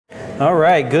All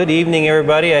right, good evening,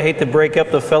 everybody. I hate to break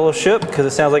up the fellowship because it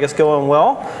sounds like it's going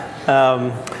well.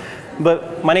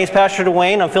 But my name's Pastor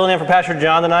Dwayne. I'm filling in for Pastor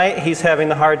John tonight. He's having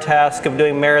the hard task of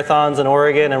doing marathons in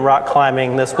Oregon and rock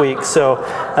climbing this week. So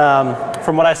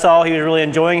from what I saw, he was really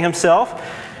enjoying himself.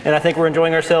 And I think we're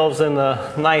enjoying ourselves in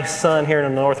the nice sun here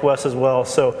in the Northwest as well.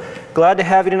 So glad to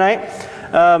have you tonight.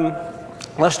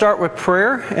 Let's start with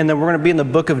prayer, and then we're going to be in the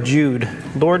book of Jude.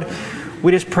 Lord,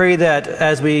 we just pray that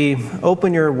as we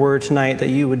open your word tonight, that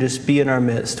you would just be in our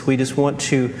midst. We just want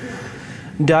to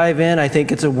dive in. I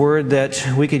think it's a word that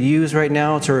we could use right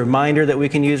now. It's a reminder that we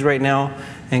can use right now.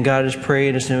 And God, I just pray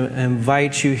and just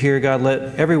invite you here. God,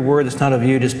 let every word that's not of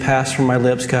you just pass from my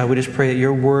lips. God, we just pray that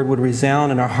your word would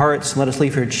resound in our hearts and let us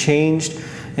leave here changed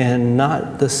and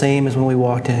not the same as when we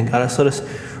walked in. God, just let us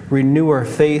renew our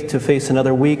faith to face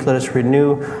another week. Let us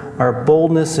renew our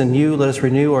boldness in you. Let us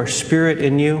renew our spirit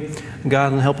in you.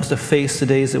 God, and help us to face the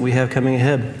days that we have coming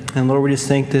ahead. And Lord, we just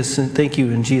thank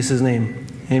you in Jesus' name.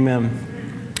 Amen.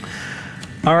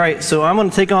 All right, so I'm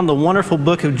going to take on the wonderful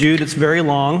book of Jude. It's very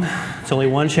long. It's only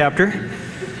one chapter.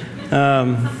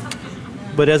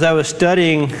 But as I was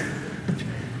studying,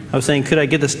 I was saying, could I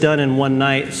get this done in one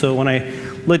night? So when I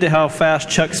looked at how fast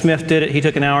Chuck Smith did it, he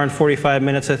took an hour and 45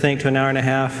 minutes, I think, to an hour and a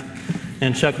half.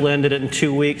 And Chuck Lynn did it in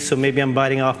 2 weeks, so maybe I'm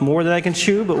biting off more than I can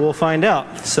chew, but we'll find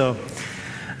out. So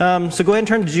go ahead and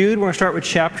turn to Jude. We're going to start with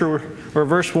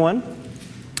verse 1.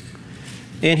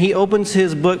 And he opens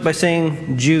his book by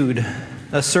saying, Jude,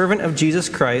 a servant of Jesus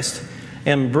Christ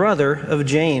and brother of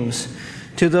James,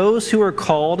 to those who are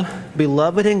called,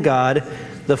 beloved in God,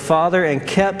 the Father, and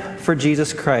kept for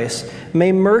Jesus Christ,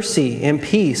 may mercy and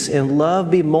peace and love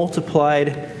be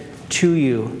multiplied to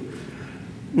you.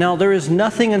 Now, there is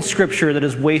nothing in Scripture that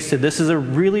is wasted. This is a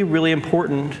really, really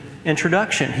important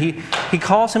introduction. He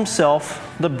calls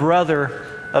himself the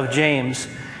brother of James.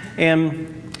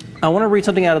 And I want to read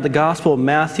something out of the Gospel of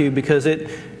Matthew because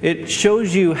it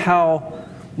shows you how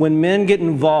when men get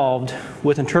involved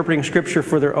with interpreting Scripture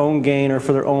for their own gain or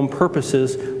for their own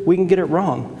purposes, we can get it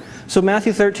wrong. So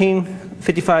Matthew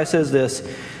 13:55 says this,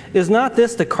 is not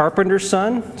this the carpenter's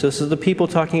son? So this is the people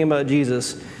talking about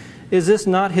Jesus. Is this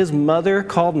not his mother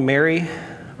called Mary?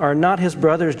 Are not his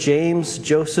brothers James,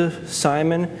 Joseph,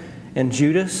 Simon, and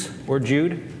Judas, or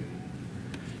Jude?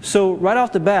 So right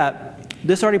off the bat,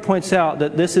 this already points out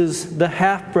that this is the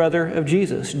half-brother of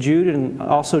Jesus, Jude, and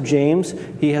also James.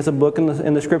 He has a book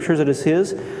in the Scriptures that is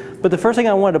his. But the first thing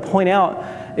I wanted to point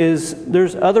out is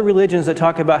there's other religions that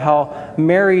talk about how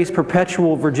Mary's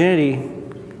perpetual virginity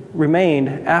remained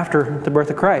after the birth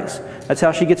of Christ. That's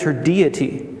how she gets her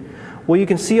deity. Well, you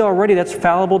can see already that's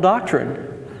fallible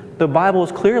doctrine. The Bible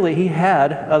is clearly he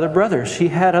had other brothers. He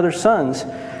had other sons.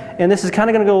 And this is kind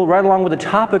of going to go right along with the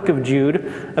topic of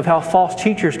Jude, of how false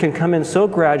teachers can come in so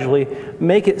gradually,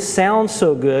 make it sound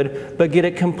so good, but get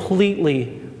it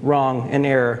completely wrong in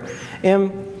error.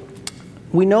 And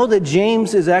we know that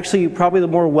James is actually probably the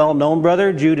more well-known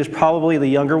brother. Jude is probably the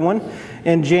younger one.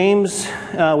 And James,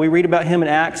 we read about him in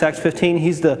Acts 15.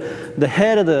 He's the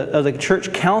head of the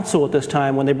church council at this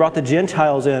time when they brought the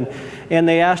Gentiles in. And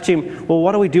they asked him, well,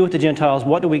 what do we do with the Gentiles?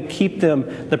 What do we keep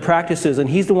them, the practices? And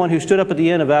he's the one who stood up at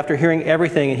the end of after hearing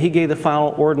everything, and he gave the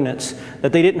final ordinance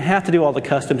that they didn't have to do all the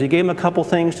customs. He gave them a couple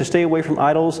things to stay away from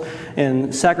idols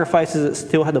and sacrifices that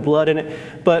still had the blood in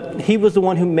it. But he was the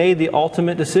one who made the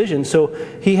ultimate decision. So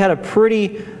he had a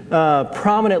pretty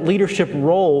prominent leadership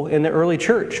role in the early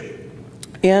church.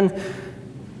 And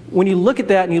when you look at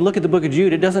that and you look at the book of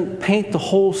Jude, it doesn't paint the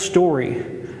whole story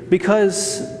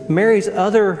because Mary's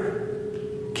other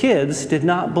kids did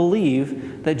not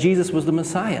believe that Jesus was the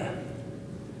Messiah.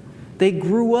 They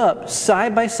grew up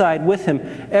side by side with him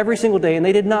every single day, and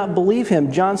they did not believe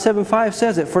him. John 7:5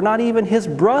 says it, for not even his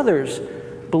brothers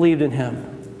believed in him.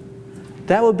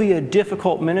 That would be a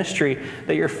difficult ministry,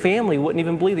 that your family wouldn't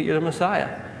even believe that you're the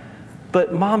Messiah.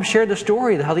 But Mom shared the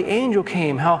story, how the angel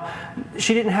came, how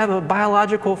she didn't have a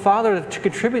biological father to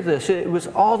contribute to this. It was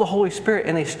all the Holy Spirit,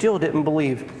 and they still didn't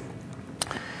believe.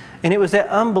 And it was that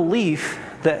unbelief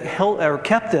that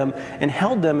kept them and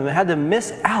held them and had them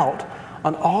miss out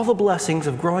on all the blessings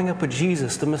of growing up with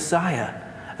Jesus, the Messiah.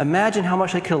 Imagine how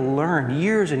much they could have learned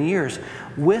years and years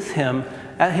with him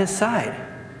at his side.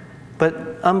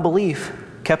 But unbelief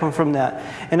kept them from that.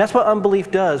 And that's what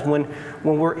unbelief does. When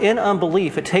we're in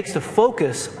unbelief, it takes the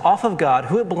focus off of God,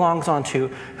 who it belongs onto,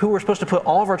 who we're supposed to put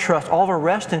all of our trust, all of our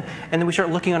rest in, and then we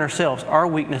start looking on ourselves, our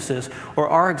weaknesses, or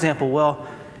our example. Well,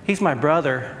 he's my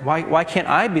brother. Why can't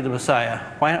I be the Messiah?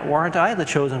 Why aren't I the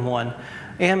chosen one?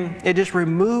 And it just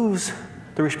removes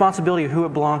the responsibility of who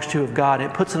it belongs to of God.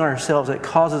 It puts it on ourselves. It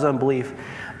causes unbelief.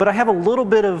 But I have a little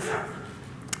bit of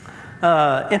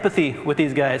empathy with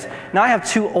these guys. Now I have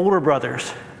 2 older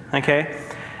brothers, okay?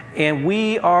 And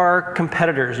we are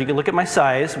competitors. You can look at my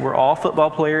size. We're all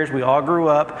football players. We all grew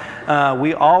up.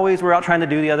 We always were out trying to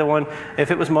do the other one.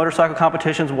 If it was motorcycle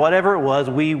competitions, whatever it was,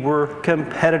 we were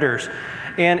competitors.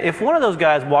 And if one of those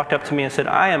guys walked up to me and said,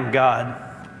 "I am God,"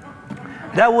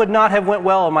 that would not have went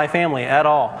well in my family at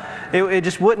all. It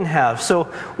just wouldn't have. So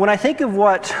when I think of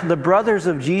what the brothers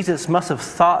of Jesus must have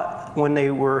thought when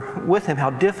they were with him,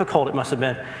 how difficult it must have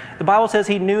been. The Bible says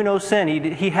he knew no sin.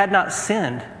 He had not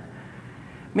sinned.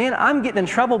 Man, I'm getting in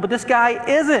trouble, but this guy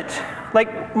isn't.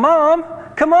 Like, Mom,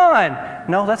 come on.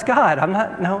 No, that's God.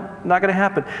 Not going to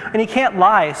happen. And he can't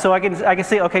lie, so I can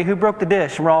say, okay, who broke the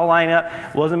dish? And we're all lining up.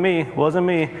 Wasn't me.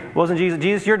 Wasn't Jesus.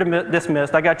 Jesus, you're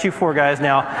dismissed. I got you 4 guys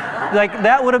now. Like,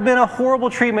 that would have been a horrible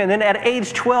treatment. And then at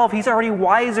age 12, he's already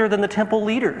wiser than the temple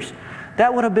leaders.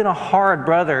 That would have been a hard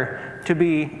brother to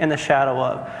be in the shadow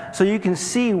of. So you can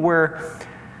see where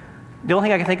the only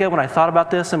thing I can think of when I thought about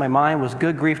this in my mind was,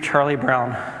 good grief, Charlie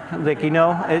Brown. Like,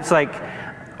 it's like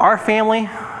our family,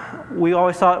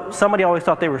 somebody always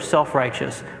thought they were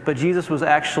self-righteous, but Jesus was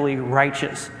actually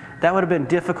righteous. That would have been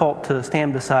difficult to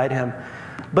stand beside him.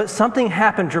 But something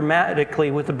happened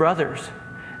dramatically with the brothers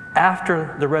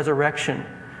after the resurrection,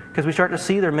 because we start to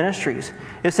see their ministries.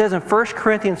 It says in 1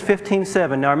 Corinthians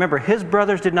 15:7, now remember, his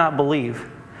brothers did not believe,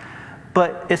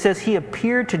 but it says he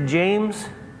appeared to James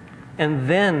and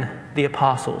then the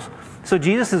apostles. So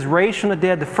Jesus is raised from the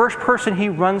dead. The first person he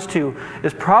runs to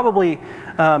is probably,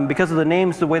 because of the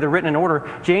names, the way they're written in order,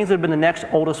 James would have been the next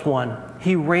oldest one.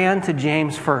 He ran to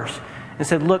James first and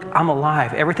said, "Look, I'm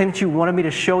alive. Everything that you wanted me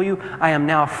to show you, I am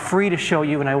now free to show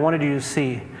you, and I wanted you to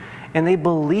see." And they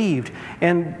believed.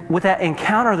 And with that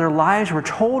encounter, their lives were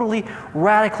totally,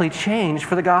 radically changed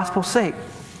for the gospel's sake.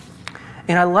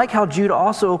 And I like how Jude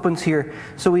also opens here.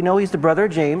 So we know he's the brother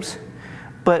of James,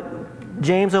 but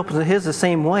James opens his the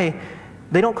same way.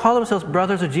 They don't call themselves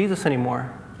brothers of Jesus anymore.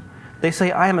 They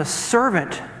say, "I am a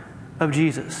servant of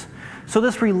Jesus." So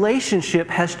this relationship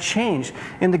has changed.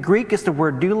 In the Greek, it's the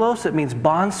word doulos. It means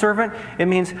bondservant. It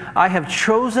means I have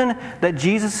chosen that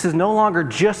Jesus is no longer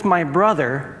just my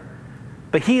brother,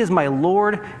 but he is my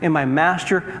Lord and my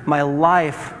master. My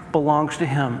life belongs to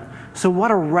him. So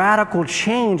what a radical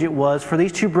change it was for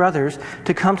these 2 brothers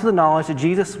to come to the knowledge that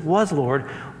Jesus was Lord,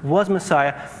 was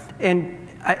Messiah. And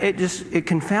it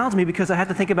confounds me, because I have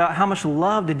to think about how much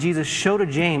love did Jesus show to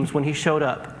James when he showed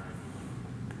up.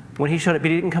 When he showed up, he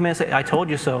didn't come in and say, "I told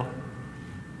you so.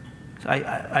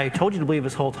 I told you to believe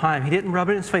this whole time." He didn't rub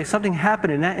it in his face. Something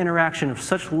happened in that interaction of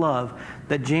such love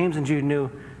that James and Jude knew,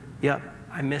 yep,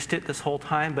 I missed it this whole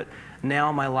time, but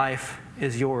now my life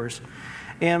is yours.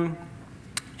 And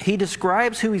he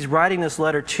describes who he's writing this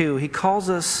letter to. He calls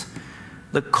us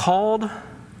the called,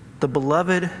 the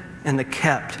beloved, and the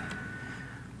kept.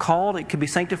 Called, it could be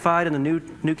sanctified in the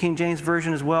New King James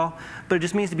Version as well, but it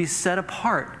just means to be set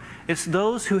apart. It's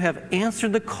those who have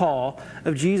answered the call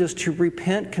of Jesus to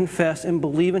repent, confess, and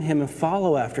believe in him and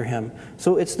follow after him.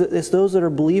 So it's those that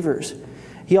are believers.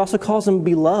 He also calls them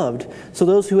beloved. So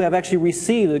those who have actually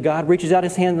received, that God reaches out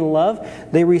his hand in love,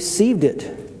 they received it.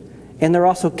 And they're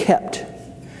also kept.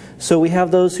 So we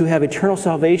have those who have eternal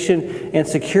salvation and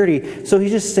security. So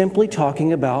he's just simply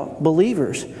talking about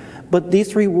believers. But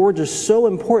these 3 words are so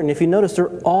important. If you notice, they're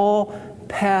all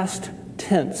past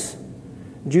tense.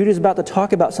 Jude is about to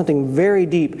talk about something very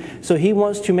deep. So he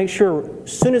wants to make sure,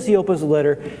 as soon as he opens the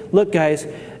letter, look guys,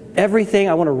 everything,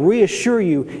 I want to reassure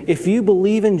you, if you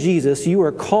believe in Jesus, you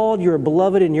are called, you're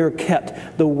beloved, and you're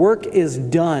kept. The work is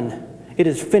done. It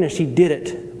is finished. He did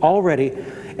it already.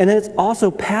 And then it's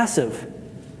also passive.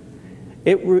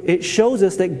 It shows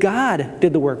us that God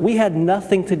did the work. We had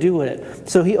nothing to do with it.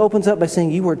 So he opens up by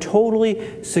saying you were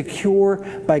totally secure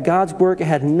by God's work. It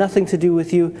had nothing to do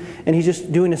with you. And he's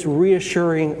just doing this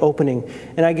reassuring opening.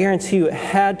 And I guarantee you it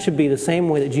had to be the same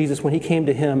way that Jesus, when he came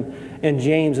to him and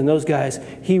James and those guys,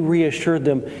 he reassured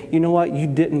them, you know what, you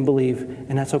didn't believe,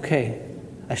 and that's okay.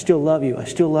 I still love you. I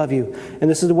still love you. And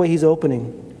this is the way he's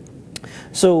opening.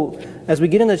 So as we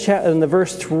get in the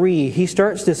verse 3, he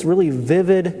starts this really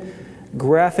vivid,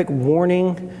 graphic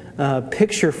warning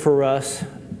picture for us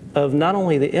of not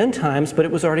only the end times, but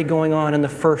it was already going on in the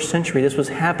first century. This was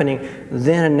happening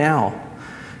then and now.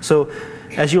 So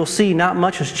as you'll see, not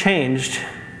much has changed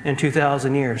in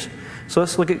 2,000 years. So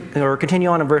let's continue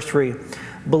on in verse 3.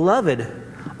 Beloved,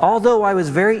 although I was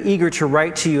very eager to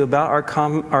write to you about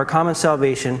our common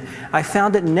salvation, I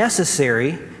found it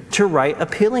necessary to write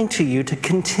appealing to you to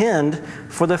contend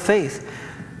for the faith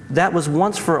that was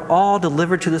once for all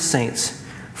delivered to the saints.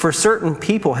 For certain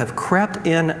people have crept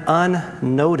in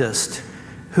unnoticed,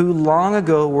 who long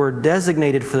ago were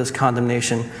designated for this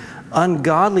condemnation,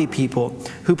 ungodly people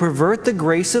who pervert the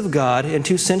grace of God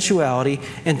into sensuality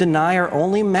and deny our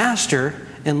only Master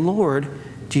and Lord,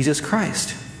 Jesus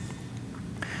Christ.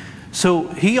 So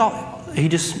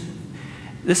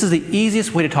this is the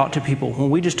easiest way to talk to people. When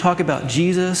we just talk about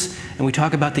Jesus and we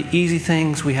talk about the easy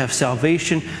things, we have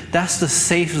salvation, that's the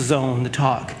safe zone to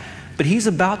talk. But he's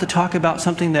about to talk about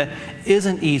something that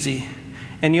isn't easy.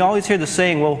 And you always hear the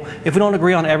saying, well, if we don't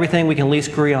agree on everything, we can at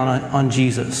least agree on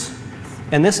Jesus.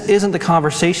 And this isn't the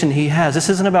conversation he has. This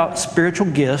isn't about spiritual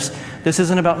gifts. This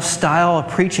isn't about style of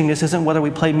preaching. This isn't whether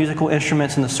we play musical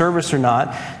instruments in the service or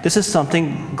not. This is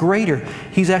something greater.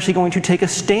 He's actually going to take a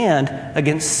stand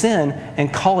against sin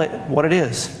and call it what it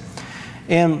is.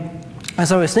 And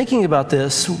as I was thinking about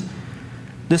this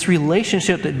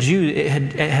relationship that Jude, it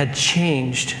had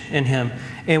changed in him.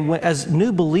 And as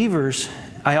new believers,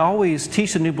 I always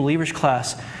teach the new believers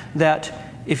class that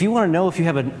if you want to know if you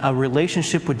have a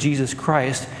relationship with Jesus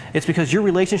Christ, it's because your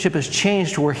relationship has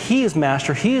changed to where He is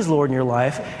Master, He is Lord in your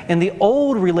life, and the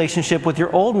old relationship with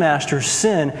your old master,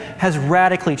 sin, has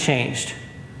radically changed.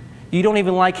 You don't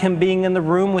even like Him being in the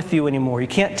room with you anymore. You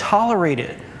can't tolerate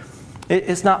it.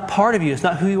 It's not part of you. It's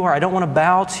not who you are. I don't want to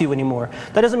bow to you anymore.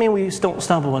 That doesn't mean we don't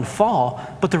stumble and fall,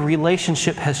 but the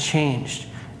relationship has changed.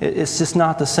 It's just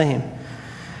not the same.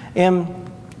 And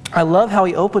I love how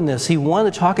he opened this. He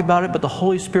wanted to talk about it, but the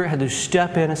Holy Spirit had to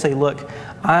step in and say, look,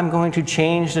 I'm going to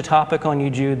change the topic on you,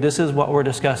 Jude. This is what we're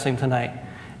discussing tonight.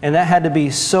 And that had to be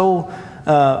so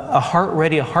a heart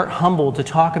ready, a heart humbled to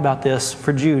talk about this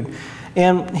for Jude.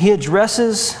 And he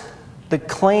addresses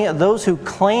those who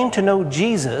claim to know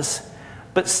Jesus,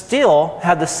 but still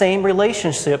have the same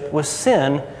relationship with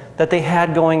sin that they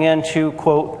had going into,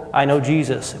 quote, I know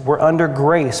Jesus. We're under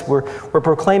grace. We're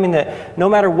proclaiming that no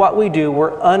matter what we do,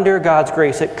 we're under God's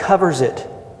grace. It covers it.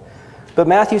 But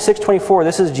Matthew 6:24,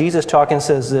 this is Jesus talking,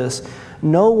 says this,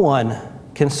 no one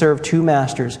can serve two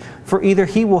masters, for either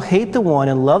he will hate the one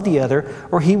and love the other,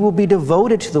 or he will be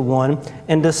devoted to the one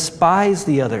and despise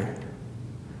the other.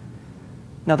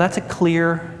 Now that's a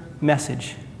clear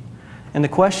message. And the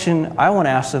question I want to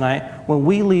ask tonight, when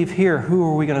we leave here, who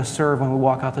are we going to serve when we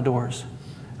walk out the doors?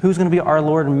 Who's going to be our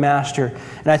Lord and Master?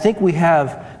 And I think we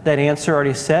have that answer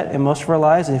already set in most of our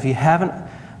lives. And if you haven't,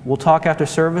 we'll talk after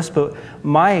service. But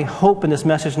my hope in this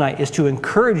message tonight is to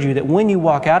encourage you that when you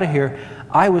walk out of here,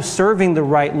 I was serving the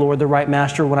right Lord, the right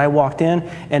Master when I walked in,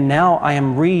 and now I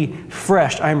am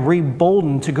refreshed. I'm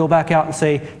reboldened to go back out and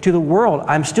say to the world,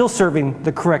 I'm still serving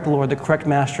the correct Lord, the correct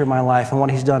Master in my life and what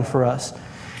He's done for us.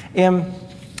 And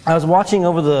I was watching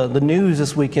over the news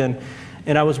this weekend,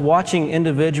 and I was watching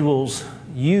individuals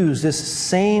use this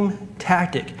same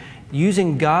tactic,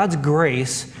 using God's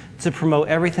grace to promote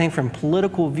everything from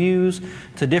political views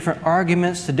to different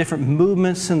arguments to different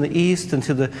movements in the East and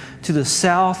to the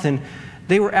South. And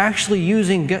they were actually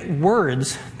using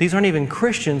words. These aren't even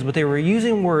Christians, but they were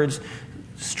using words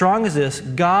strong as this: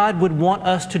 God would want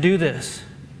us to do this.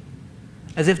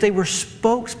 As if they were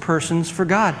spokespersons for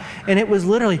God. And it was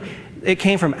literally, it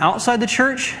came from outside the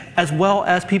church as well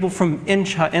as people from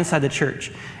inside the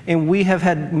church. And we have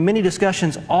had many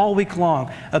discussions all week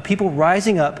long of people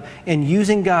rising up and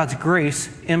using God's grace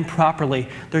improperly.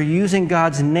 They're using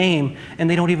God's name and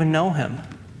they don't even know Him.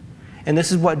 And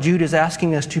this is what Jude is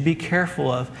asking us to be careful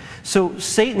of. So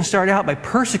Satan started out by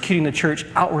persecuting the church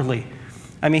outwardly.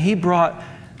 I mean, he brought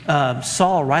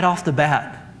Saul right off the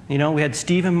bat. You know, we had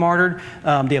Stephen martyred.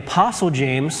 The Apostle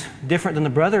James, different than the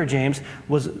brother of James,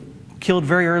 was killed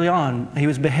very early on. He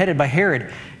was beheaded by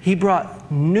Herod. He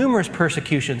brought numerous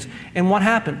persecutions. And what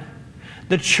happened?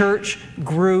 The church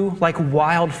grew like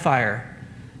wildfire.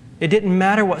 It didn't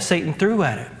matter what Satan threw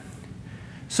at it.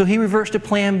 So he reverts to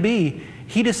plan B.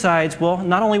 He decides, well,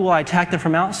 not only will I attack them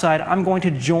from outside, I'm going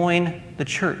to join the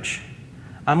church.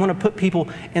 I'm going to put people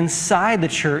inside the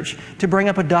church to bring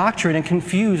up a doctrine and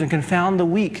confuse and confound the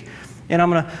weak. And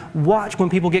I'm going to watch when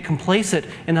people get complacent,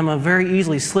 and I'm going to very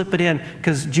easily slip it in,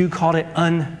 because Jude called it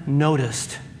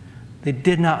unnoticed. They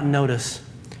did not notice.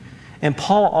 And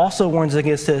Paul also warns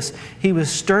against this. He was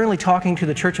sternly talking to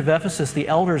the church of Ephesus, the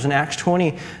elders, in Acts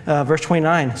 20, verse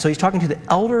 29. So he's talking to the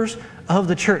elders of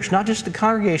the church, not just the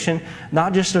congregation,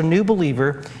 not just a new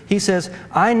believer. He says,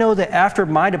 I know that after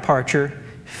my departure,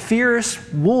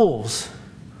 fierce wolves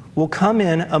will come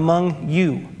in among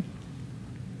you,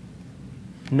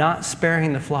 not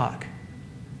sparing the flock.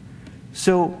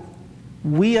 So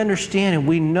we understand and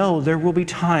we know there will be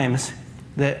times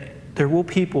that there will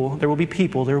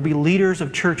be leaders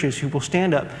of churches who will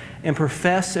stand up and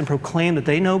profess and proclaim that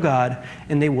they know God,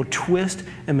 and they will twist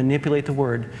and manipulate the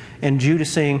word. And Jude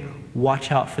is saying,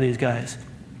 watch out for these guys.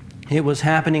 It was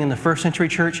happening in the first century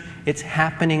church. It's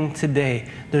happening today.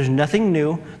 There's nothing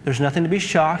new. There's nothing to be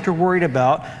shocked or worried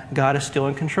about. God is still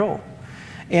in control.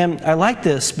 And I like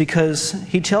this because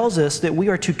he tells us that we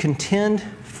are to contend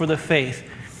for the faith.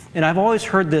 And I've always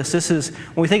heard this. This is,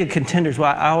 when we think of contenders,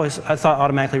 well, I thought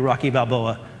automatically Rocky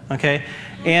Balboa, okay?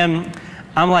 And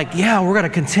I'm like, yeah, we're going to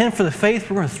contend for the faith.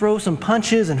 We're going to throw some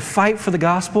punches and fight for the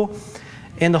gospel.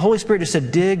 And the Holy Spirit just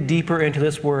said, dig deeper into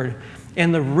this word.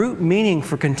 And the root meaning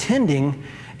for contending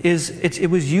is, it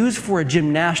was used for a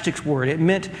gymnastics word. It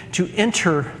meant to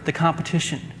enter the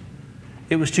competition.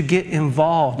 It was to get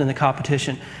involved in the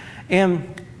competition.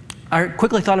 And I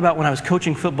quickly thought about when I was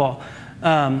coaching football.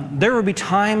 There would be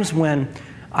times when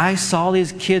I saw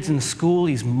these kids in school,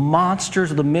 these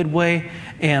monsters of the midway,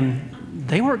 and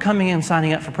they weren't coming in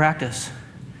signing up for practice.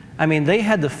 I mean, they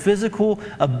had the physical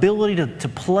ability to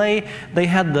play. They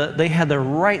had the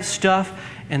right stuff,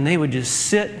 and they would just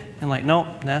sit and like,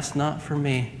 nope, that's not for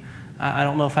me. I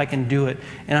don't know if I can do it.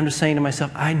 And I'm just saying to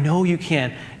myself, I know you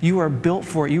can. You are built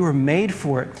for it. You are made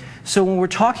for it. So when we're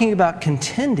talking about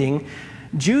contending,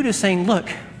 Jude is saying, look,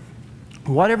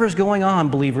 whatever's going on,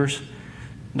 believers,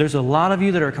 there's a lot of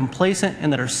you that are complacent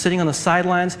and that are sitting on the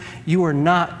sidelines. You are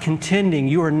not contending.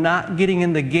 You are not getting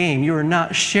in the game. You are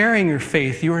not sharing your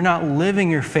faith. You are not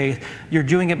living your faith. You're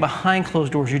doing it behind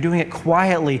closed doors. You're doing it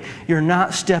quietly. You're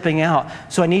not stepping out.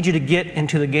 So I need you to get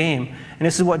into the game. And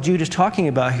this is what Jude is talking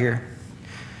about here.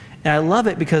 And I love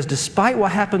it because despite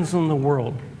what happens in the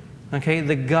world, okay,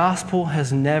 the gospel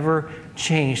has never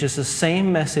changed. It's the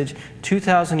same message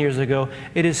 2,000 years ago.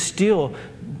 It is still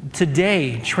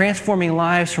today transforming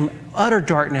lives from utter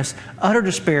darkness, utter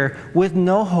despair, with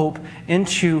no hope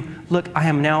into, look, I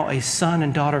am now a son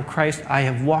and daughter of Christ. I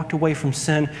have walked away from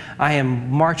sin. I am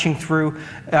marching through.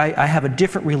 I have a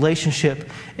different relationship.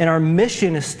 And our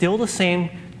mission is still the same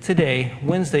today,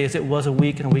 Wednesday, as it was a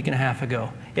week and a half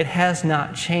ago. It has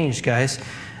not changed, guys.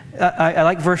 I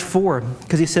like verse 4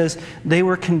 because he says, they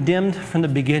were condemned from the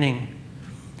beginning.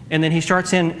 And then he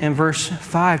starts in verse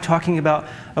 5 talking about,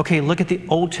 okay, look at the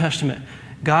Old Testament.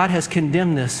 God has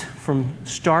condemned this from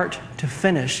start to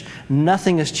finish.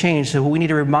 Nothing has changed. So we need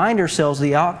to remind ourselves of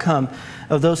the outcome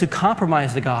of those who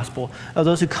compromise the gospel, of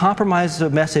those who compromise the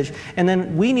message. And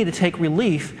then we need to take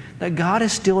relief that God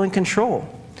is still in control,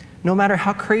 no matter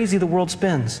how crazy the world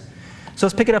spins. So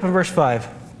let's pick it up in verse 5.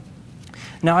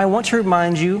 Now I want to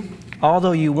remind you,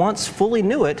 although you once fully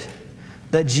knew it,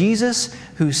 that Jesus,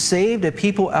 who saved a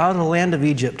people out of the land of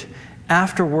Egypt,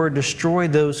 afterward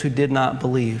destroyed those who did not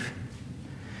believe.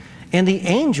 And the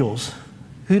angels,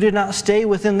 who did not stay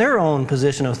within their own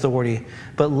position of authority,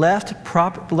 but left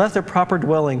their proper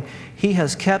dwelling, he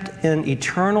has kept in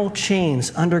eternal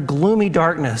chains under gloomy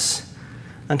darkness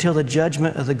until the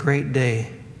judgment of the great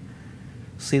day.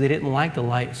 See, they didn't like the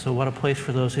light, so what a place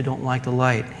for those who don't like the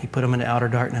light. He put them into outer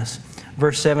darkness.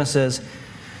 Verse 7 says,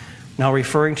 now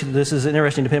referring to, this is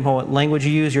interesting depending upon what language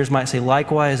you use. Yours might say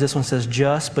likewise. This one says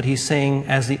just, but he's saying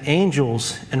as the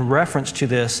angels in reference to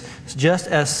this, just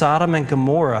as Sodom and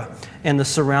Gomorrah and the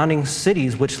surrounding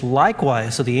cities, which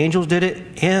likewise, so the angels did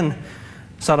it and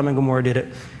Sodom and Gomorrah did it,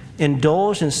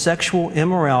 indulged in sexual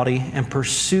immorality and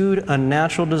pursued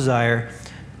unnatural desire,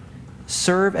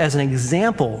 serve as an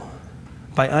example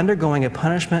by undergoing a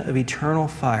punishment of eternal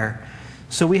fire.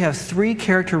 So we have three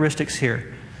characteristics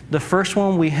here. The first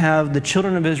one, we have the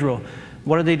children of Israel.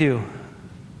 What did they do?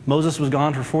 Moses was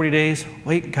gone for 40 days.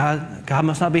 Wait, God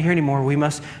must not be here anymore.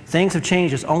 Things have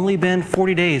changed. It's only been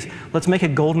 40 days. Let's make a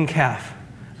golden calf.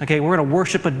 Okay, we're going to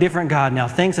worship a different God now.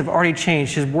 Things have already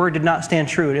changed. His word did not stand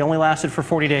true. It only lasted for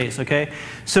 40 days, okay?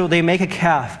 So they make a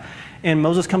calf, and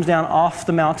Moses comes down off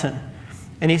the mountain,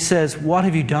 and he says, what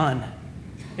have you done?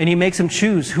 And he makes them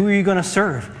choose, who are you going to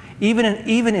serve? Even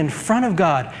in front of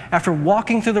God, after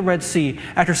walking through the Red Sea,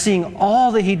 after seeing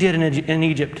all that he did in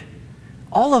Egypt,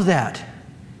 all of that,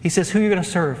 he says, who are you going to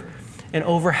serve? And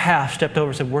over half stepped over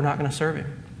and said, we're not going to serve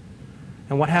him.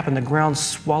 And what happened? The ground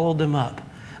swallowed them up.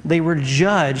 They were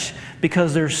judged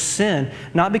because of their sin,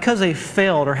 not because they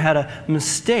failed or had a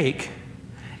mistake.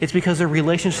 It's because their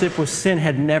relationship with sin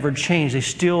had never changed.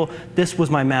 This was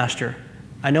my master.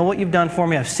 I know what you've done for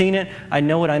me. I've seen it. I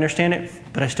know it. I understand it.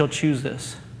 But I still choose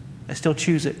this. I still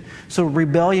choose it. So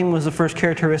rebellion was the first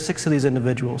characteristics of these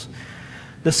individuals.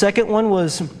 The second one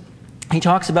was, he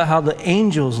talks about how the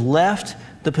angels left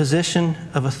the position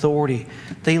of authority.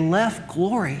 They left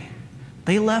glory.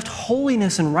 They left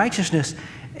holiness and righteousness,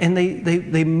 and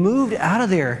they moved out of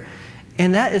there.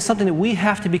 And that is something that we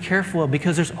have to be careful of,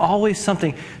 because there's always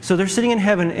something. So they're sitting in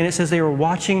heaven, and it says they were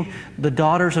watching the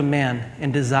daughters of man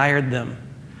and desired them.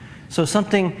 So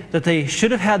something that they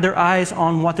should have had their eyes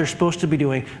on what they're supposed to be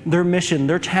doing, their mission,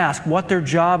 their task, what their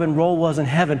job and role was in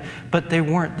heaven, but they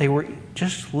weren't. They were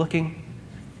just looking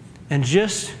and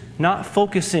just not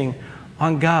focusing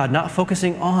on God, not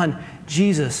focusing on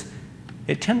Jesus.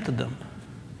 It tempted them.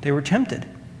 They were tempted,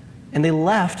 and they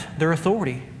left their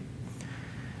authority.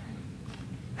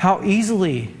 How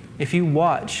easily, if you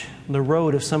watch the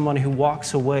road of someone who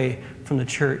walks away from the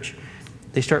church,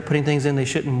 they start putting things in they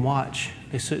shouldn't watch,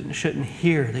 they shouldn't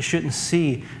hear, they shouldn't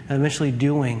see, and eventually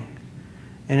doing.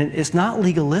 And it's not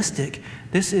legalistic.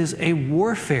 This is a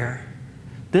warfare.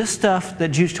 This stuff that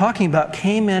Jude's talking about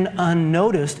came in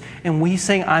unnoticed, and we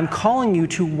saying, I'm calling you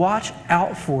to watch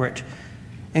out for it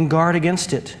and guard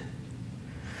against it.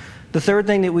 The third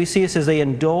thing that we see, it says they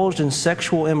indulged in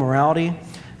sexual immorality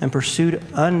and pursued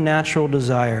unnatural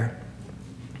desire.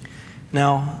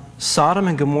 Now, Sodom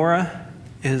and Gomorrah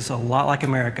is a lot like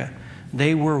America.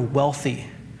 They were wealthy.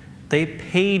 They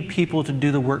paid people to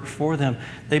do the work for them.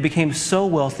 They became so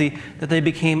wealthy that they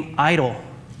became idle.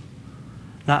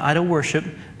 Not idol worship.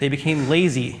 They became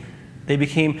lazy. They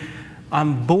became,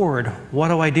 I'm bored. What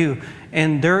do I do?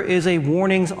 And there is a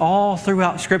warnings all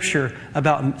throughout Scripture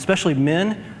about especially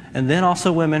men and then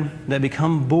also women that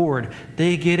become bored.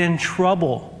 They get in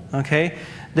trouble, okay?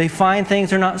 They find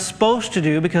things they're not supposed to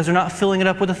do because they're not filling it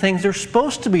up with the things they're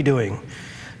supposed to be doing.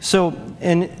 So,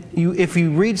 if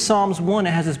you read Psalms 1,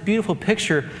 it has this beautiful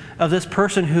picture of this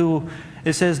person who,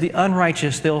 it says the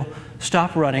unrighteous, they'll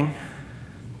stop running,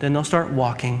 then they'll start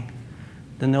walking,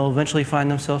 then they'll eventually find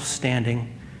themselves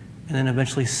standing, and then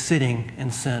eventually sitting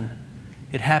in sin.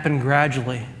 It happened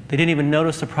gradually. They didn't even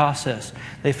notice the process.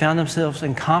 They found themselves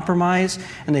in compromise,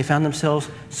 and they found themselves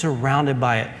surrounded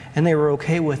by it. And they were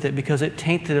okay with it because it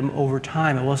tainted them over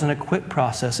time. It wasn't a quick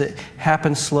process. It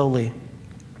happened slowly.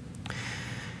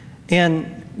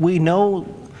 And we know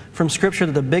from Scripture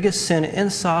that the biggest sin in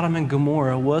Sodom and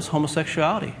Gomorrah was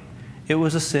homosexuality. It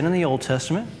was a sin in the Old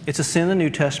Testament. It's a sin in the New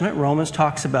Testament. Romans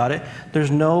talks about it.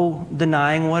 There's no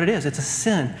denying what it is. It's a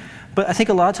sin. But I think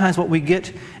a lot of times what we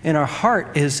get in our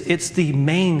heart is it's the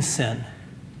main sin.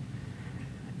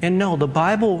 And no, the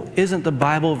Bible isn't the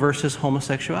Bible versus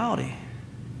homosexuality.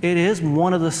 It is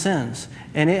one of the sins,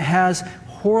 and it has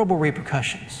horrible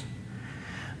repercussions.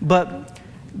 But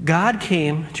God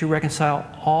came to reconcile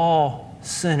all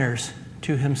sinners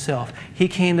to Himself. He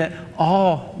came that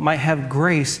all might have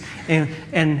grace and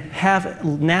have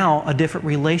now a different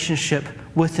relationship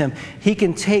with Him. He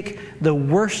can take the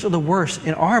worst of the worst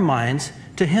in our minds.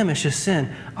 To Him, it's just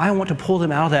sin. I want to pull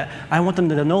them out of that. I want them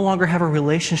to no longer have a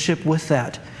relationship with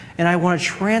that. And I want to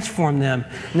transform them.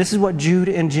 And this is what Jude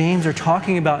and James are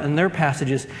talking about in their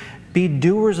passages. Be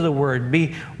doers of the word.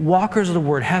 Be walkers of the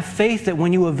word. Have faith that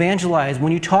when you evangelize,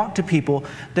 when you talk to people,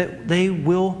 that they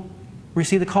will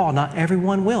receive the call. Not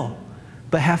everyone will.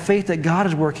 But have faith that God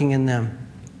is working in them.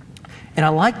 And I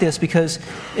like this because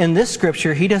in this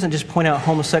scripture, he doesn't just point out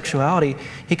homosexuality.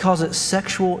 He calls it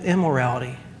sexual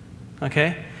immorality.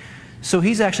 Okay? So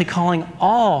he's actually calling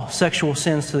all sexual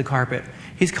sins to the carpet.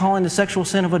 He's calling the sexual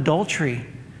sin of adultery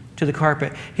to the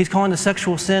carpet. He's calling the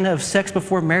sexual sin of sex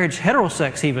before marriage,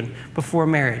 heterosex even, before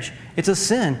marriage. It's a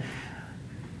sin.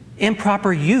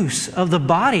 Improper use of the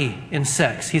body in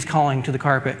sex, he's calling to the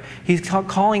carpet. He's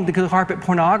calling to the carpet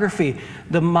pornography,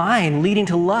 the mind leading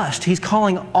to lust. He's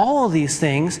calling all of these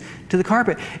things to the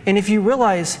carpet. And if you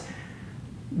realize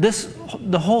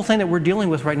the whole thing that we're dealing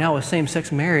with right now with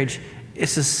same-sex marriage,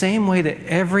 it's the same way that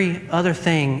every other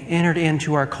thing entered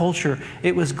into our culture.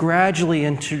 It was gradually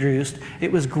introduced.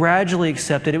 It was gradually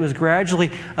accepted. It was gradually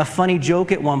a funny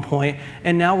joke at one point,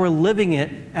 and now we're living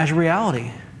it as reality.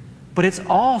 But it's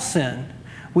all sin.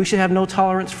 We should have no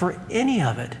tolerance for any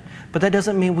of it. But that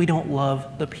doesn't mean we don't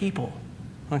love the people.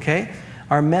 Okay?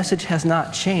 Our message has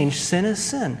not changed. Sin is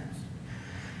sin.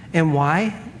 And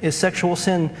why is sexual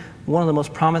sin one of the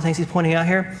most prominent things he's pointing out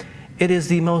here? It is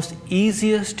the most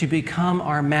easiest to become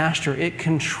our master. It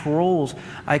controls.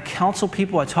 I counsel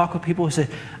people, I talk with people who say,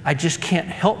 I just can't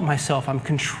help myself. I'm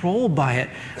controlled by it.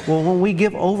 Well, when we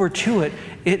give over to it,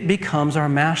 it becomes our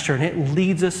master, and it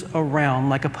leads us around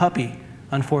like a puppy,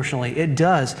 unfortunately. It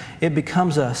does. It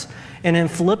becomes us. And in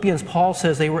Philippians, Paul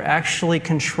says they were actually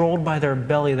controlled by their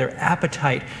belly, their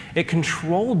appetite. It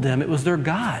controlled them. It was their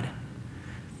God.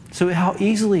 So how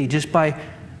easily, just by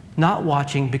not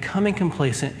watching, becoming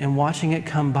complacent, and watching it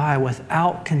come by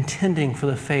without contending for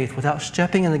the faith, without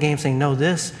stepping in the game saying, no,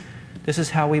 this is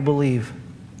how we believe.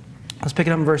 Let's pick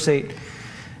it up in verse 8.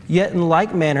 Yet in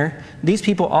like manner, these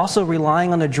people also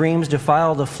relying on their dreams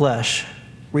defile the flesh,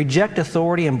 reject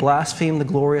authority, and blaspheme the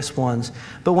glorious ones.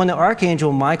 But when the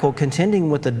archangel Michael, contending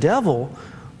with the devil,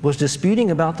 was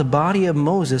disputing about the body of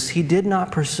Moses, he did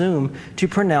not presume to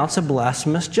pronounce a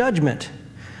blasphemous judgment,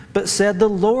 but said, "The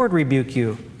Lord rebuke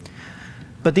you."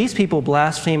 But these people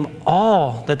blaspheme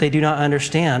all that they do not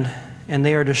understand, and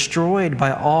they are destroyed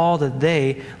by all that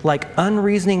they, like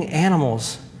unreasoning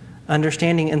animals,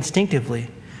 understanding instinctively.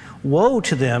 Woe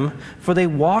to them, for they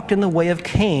walked in the way of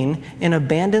Cain and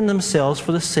abandoned themselves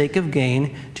for the sake of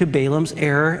gain to Balaam's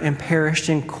error and perished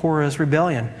in Korah's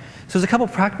rebellion. So there's a couple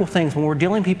practical things. When we're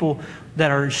dealing with people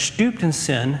that are stooped in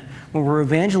sin, when we're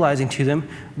evangelizing to them,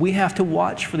 we have to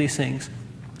watch for these things.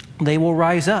 They will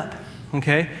rise up,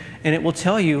 okay? And it will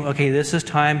tell you, okay, this is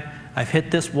time, I've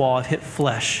hit this wall, I've hit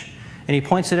flesh. And he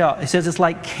points it out. It says it's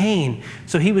like Cain.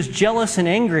 So he was jealous and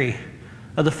angry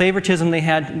of the favoritism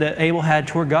that Abel had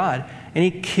toward God, and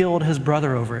he killed his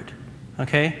brother over it.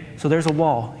 Okay? So there's a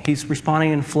wall. He's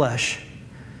responding in flesh.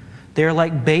 They're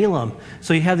like Balaam.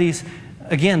 So you have these,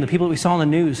 again, the people that we saw in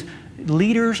the news,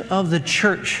 leaders of the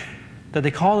church, that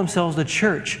they call themselves the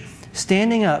church,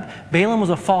 standing up. Balaam was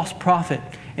a false prophet,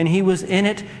 and he was in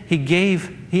it.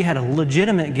 He had a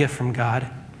legitimate gift from God.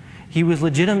 He was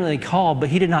legitimately called, but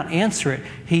he did not answer it.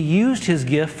 He used his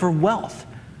gift for wealth.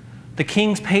 The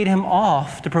kings paid him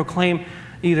off to proclaim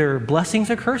either blessings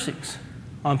or cursings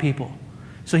on people.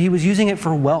 So he was using it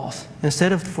for wealth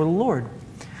instead of for the Lord.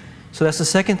 So that's the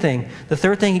second thing. The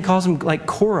third thing, he calls him like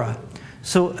Korah.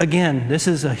 So again, this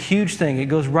is a huge thing. It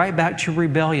goes right back to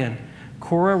rebellion.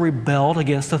 Korah rebelled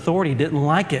against authority, didn't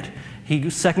like it. He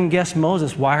second-guessed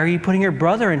Moses. Why are you putting your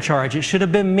brother in charge? It should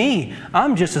have been me.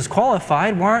 I'm just as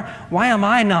qualified. Why am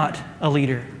I not a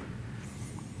leader?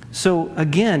 So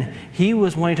again, he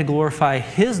was wanting to glorify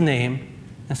his name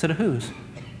instead of whose?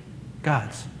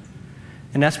 God's.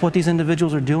 And that's what these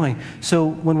individuals are doing. So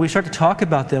when we start to talk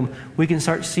about them, we can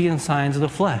start seeing signs of the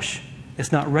flesh.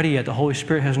 It's not ready yet. The Holy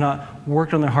Spirit has not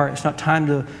worked on their heart. It's not time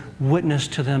to witness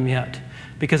to them yet.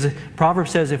 Because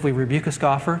Proverbs says if we rebuke a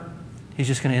scoffer, he's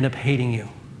just going to end up hating you.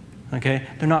 Okay?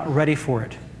 They're not ready for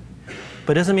it.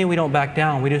 But it doesn't mean we don't back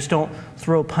down. We just don't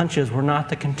throw punches. We're not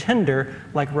the contender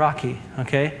like Rocky.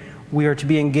 Okay? We are to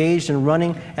be engaged and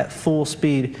running at full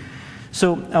speed.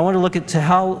 So I want to look at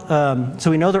how,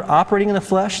 so we know they're operating in the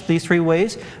flesh, these three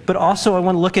ways, but also I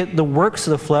want to look at the works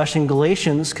of the flesh in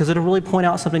Galatians, because it'll really point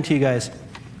out something to you guys.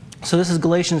 So this is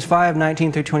Galatians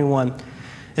 5:19 through 21.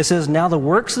 It says, "Now the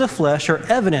works of the flesh are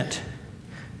evident: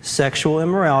 sexual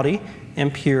immorality,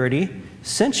 impurity,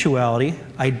 sensuality,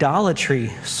 idolatry,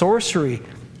 sorcery,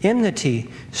 enmity,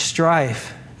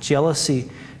 strife, jealousy,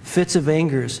 fits of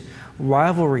angers,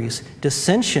 rivalries,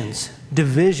 dissensions,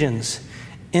 divisions,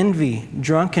 envy,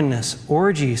 drunkenness,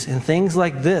 orgies, and things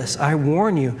like this. I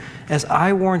warn you, as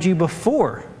I warned you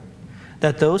before,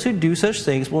 that those who do such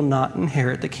things will not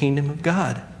inherit the kingdom of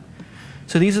God."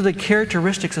 So these are the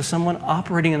characteristics of someone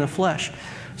operating in the flesh.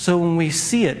 So when we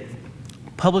see it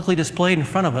publicly displayed in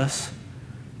front of us,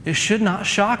 it should not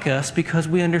shock us, because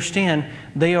we understand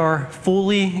they are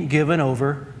fully given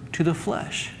over to the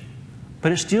flesh.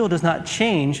 But it still does not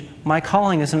change my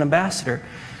calling as an ambassador.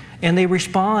 And they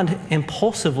respond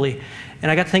impulsively.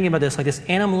 And I got thinking about this, like this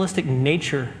animalistic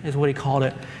nature is what he called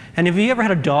it. And have you ever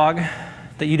had a dog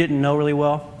that you didn't know really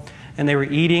well, and they were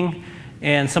eating,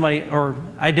 and somebody, or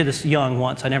I did this young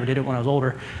once, I never did it when I was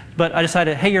older, but I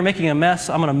decided, hey, you're making a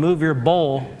mess, I'm going to move your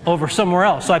bowl over somewhere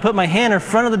else. So I put my hand in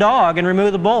front of the dog and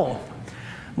removed the bowl.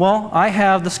 Well, I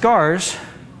have the scars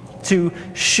to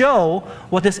show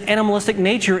what this animalistic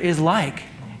nature is like.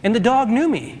 And the dog knew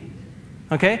me.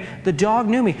 Okay? The dog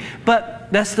knew me. But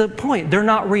that's the point. They're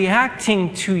not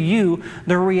reacting to you.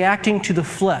 They're reacting to the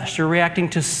flesh. They're reacting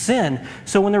to sin.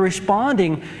 So when they're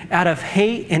responding out of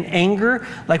hate and anger,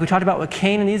 like we talked about with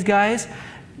Cain and these guys,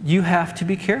 you have to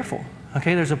be careful.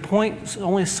 Okay? There's a point,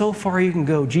 only so far you can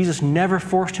go. Jesus never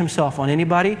forced himself on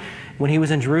anybody. When he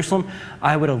was in Jerusalem,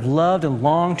 I would have loved and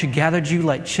longed to gather you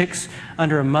like chicks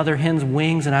under a mother hen's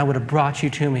wings, and I would have brought you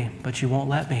to me. But you won't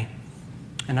let me.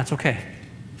 And that's okay.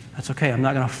 That's okay. I'm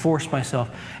not going to force myself.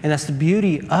 And that's the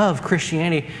beauty of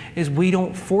Christianity, is we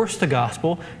don't force the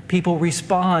gospel. People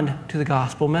respond to the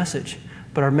gospel message.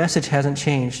 But our message hasn't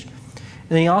changed.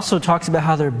 And he also talks about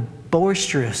how they're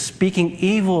boisterous, speaking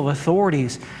evil of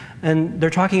authorities. And they're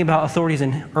talking about authorities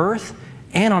in earth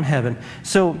and on heaven.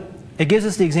 So it gives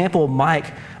us the example of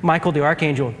Michael the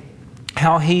archangel,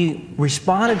 how he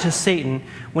responded to Satan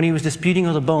when he was disputing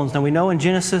over the bones. Now we know in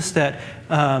Genesis that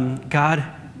God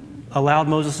allowed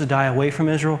Moses to die away from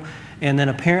Israel. And then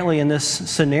apparently in this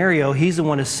scenario, he's the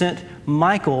one who sent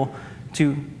Michael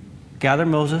to gather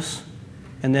Moses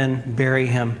and then bury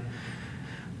him.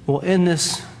 Well, in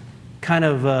this kind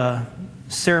of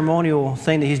ceremonial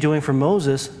thing that he's doing for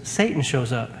Moses, Satan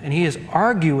shows up. And he is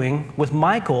arguing with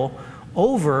Michael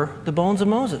over the bones of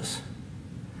Moses.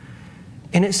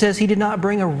 And it says he did not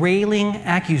bring a railing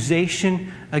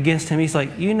accusation against him. He's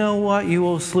like, you know what, you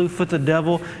old slewfoot the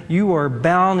devil, you are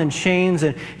bound in chains.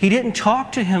 And he didn't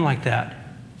talk to him like that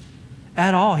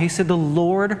at all. He said, the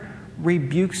Lord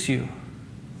rebukes you.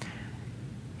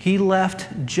 He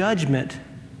left judgment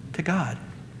to God,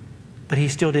 but he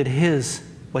still did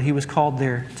what he was called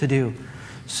there to do.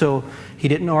 So he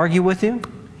didn't argue with him.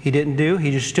 He didn't do.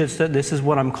 He just said, this is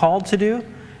what I'm called to do,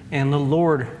 and the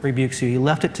Lord rebukes you. He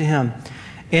left it to him.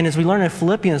 And as we learn in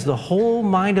Philippians, the whole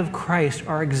mind of Christ,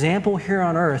 our example here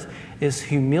on earth, is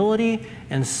humility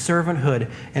and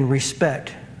servanthood and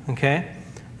respect, okay?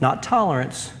 Not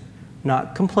tolerance,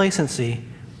 not complacency,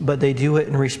 but they do it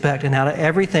in respect. And out of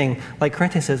everything, like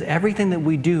Corinthians says, everything that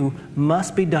we do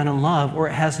must be done in love or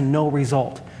it has no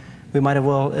result. We might as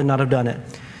well not have done it.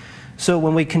 So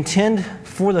when we contend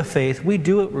for the faith, we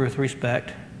do it with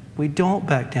respect. We don't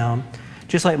back down.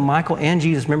 Just like Michael and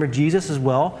Jesus. Remember Jesus as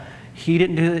well? He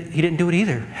didn't do it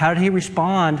either. How did he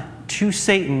respond to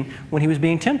Satan when he was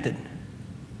being tempted?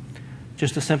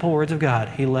 Just the simple words of God.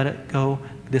 He let it go.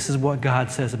 This is what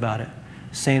God says about it.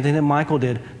 Same thing that Michael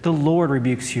did. The Lord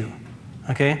rebukes you.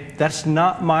 Okay? That's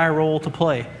not my role to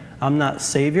play. I'm not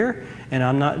Savior and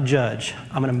I'm not judge.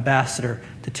 I'm an ambassador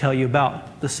to tell you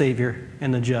about the Savior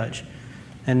and the judge.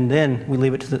 And then we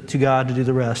leave it to God to do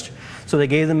the rest. So they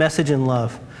gave the message in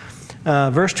love.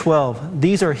 Verse 12,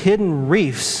 these are hidden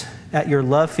reefs at your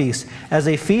love feast, as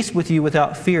they feast with you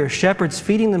without fear, shepherds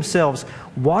feeding themselves,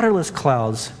 waterless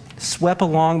clouds, swept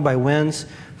along by winds,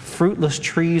 fruitless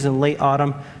trees in late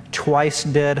autumn, twice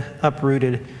dead,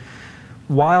 uprooted,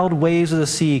 wild waves of the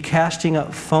sea, casting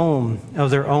up foam of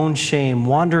their own shame,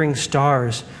 wandering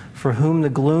stars, for whom the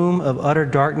gloom of utter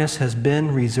darkness has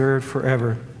been reserved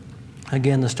forever.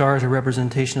 Again, the stars are a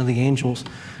representation of the angels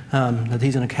that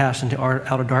he's going to cast into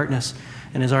outer darkness,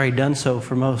 and has already done so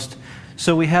for most.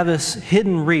 So we have this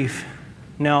hidden reef.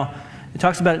 Now, it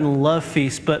talks about it in the love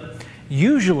feast, but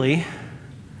usually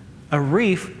a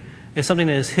reef is something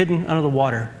that is hidden under the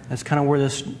water. That's kind of where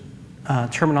this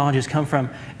terminology has come from.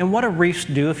 And what do reefs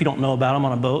do if you don't know about them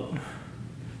on a boat?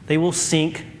 They will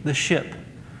sink the ship.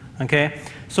 Okay?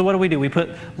 So what do? We put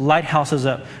lighthouses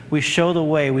up. We show the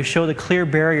way. We show the clear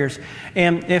barriers.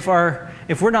 And if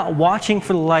we're not watching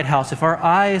for the lighthouse, if our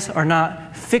eyes are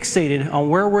not fixated on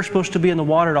where we're supposed to be in the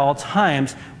water at all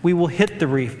times, we will hit the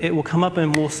reef. It will come up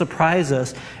and will surprise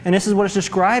us. And this is what it's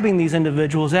describing these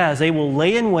individuals as. They will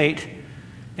lay in wait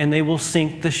and they will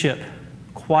sink the ship.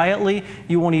 Quietly,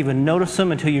 you won't even notice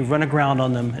them until you run aground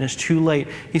on them and it's too late.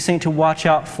 He's saying to watch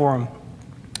out for them.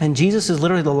 And Jesus is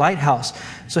literally the lighthouse.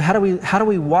 So how do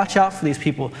we watch out for these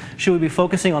people? Should we be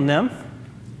focusing on them?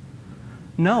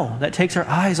 No, that takes our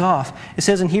eyes off. It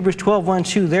says in Hebrews 12, 1 and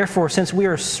 2, therefore, since we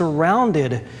are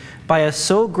surrounded by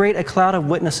so great a cloud of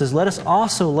witnesses, let us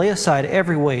also lay aside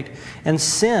every weight and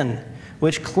sin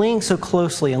which clings so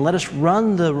closely, and let us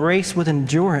run the race with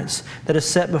endurance that is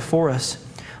set before us,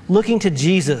 looking to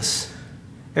Jesus.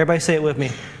 Everybody say it with me.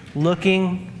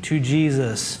 Looking to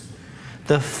Jesus,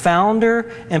 the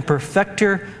founder and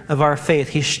perfecter of our faith.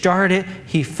 He started it.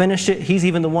 He finished it. He's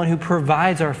even the one who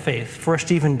provides our faith for us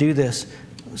to even do this.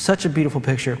 Such a beautiful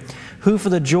picture. Who for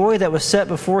the joy that was set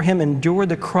before him endured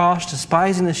the cross,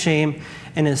 despising the shame,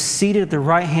 and is seated at the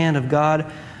right hand of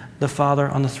God the Father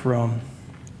on the throne.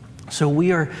 So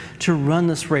we are to run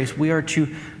this race. We are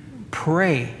to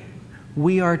pray.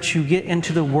 We are to get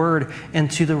into the Word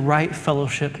and to the right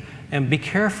fellowship. And be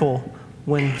careful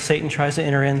when Satan tries to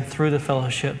enter in through the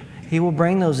fellowship. He will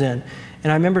bring those in.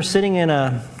 And I remember sitting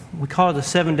in we call it the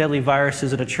 7 deadly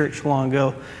viruses at a church long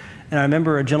ago. And I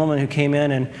remember a gentleman who came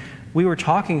in and we were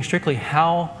talking strictly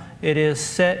how it is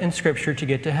set in Scripture to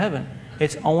get to heaven.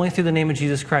 It's only through the name of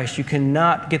Jesus Christ. You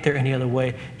cannot get there any other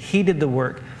way. He did the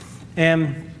work.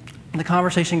 And the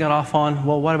conversation got off on,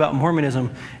 well, what about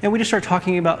Mormonism? And we just started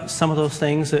talking about some of those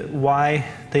things, that why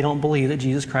they don't believe that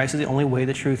Jesus Christ is the only way,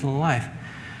 the truth, and the life.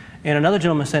 And another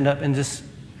gentleman stand up and just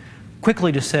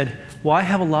quickly just said, well, I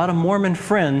have a lot of Mormon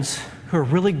friends who are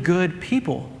really good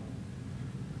people.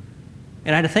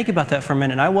 And I had to think about that for a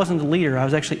minute. And I wasn't the leader. I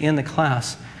was actually in the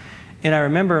class. And I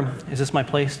remember, is this my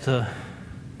place to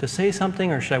say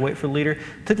something, or should I wait for the leader?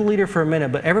 Took the leader for a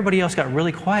minute, but everybody else got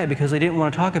really quiet because they didn't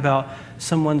want to talk about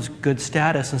someone's good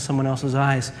status in someone else's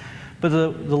eyes. But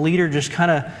the leader just kind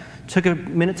of took a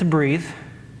minute to breathe.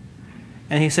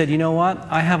 And he said, you know what?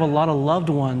 I have a lot of loved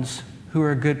ones who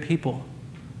are good people.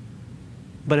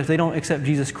 But if they don't accept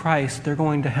Jesus Christ, they're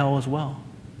going to hell as well.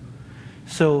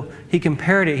 So he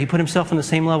compared it. He put himself on the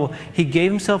same level. He gave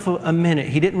himself a minute.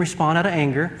 He didn't respond out of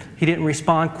anger. He didn't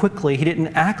respond quickly. He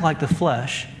didn't act like the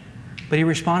flesh. But he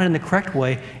responded in the correct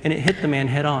way, and it hit the man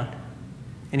head on.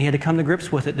 And he had to come to grips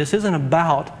with it. This isn't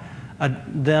about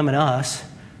them and us.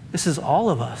 This is all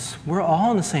of us. We're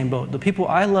all in the same boat. The people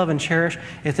I love and cherish,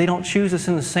 if they don't choose us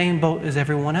in the same boat as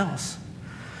everyone else.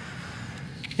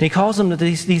 And he calls them that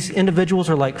these individuals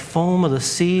are like foam of the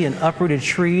sea and uprooted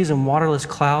trees and waterless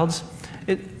clouds.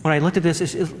 When I looked at this,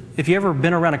 if you've ever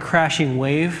been around a crashing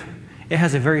wave, it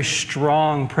has a very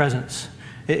strong presence.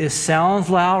 It sounds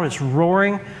loud, it's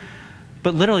roaring,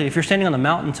 but literally if you're standing on the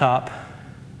mountaintop,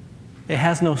 it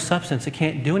has no substance. It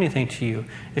can't do anything to you.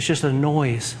 It's just a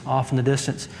noise off in the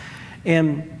distance.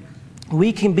 And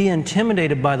we can be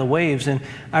intimidated by the waves. And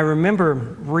I remember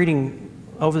reading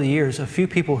over the years a few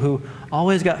people who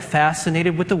always got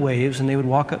fascinated with the waves, and they would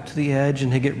walk up to the edge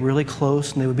and they'd get really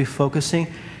close and they would be focusing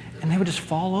and they would just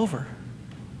fall over.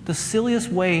 The silliest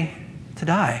way to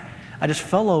die. I just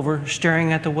fell over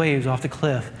staring at the waves off the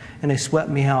cliff and they swept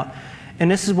me out. And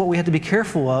this is what we have to be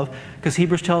careful of, because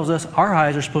Hebrews tells us our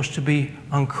eyes are supposed to be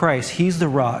on Christ. He's the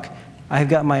rock. I've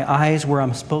got my eyes where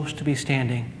I'm supposed to be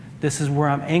standing. This is where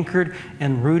I'm anchored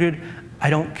and rooted.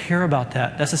 I don't care about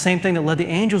that. That's the same thing that led the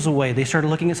angels away. They started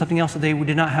looking at something else that they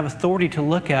did not have authority to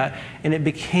look at, and it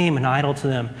became an idol to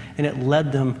them, and it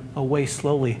led them away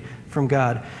slowly from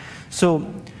God.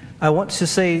 So I want to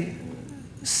say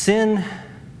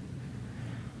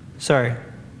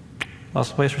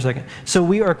lost my place for a second. So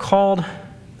we are called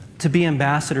to be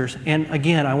ambassadors. And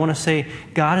again, I want to say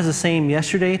God is the same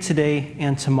yesterday, today,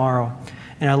 and tomorrow.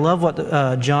 And I love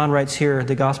what John writes here.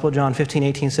 The Gospel of John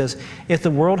 15:18 says, "If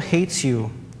the world hates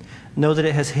you, know that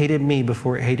it has hated me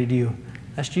before it hated you."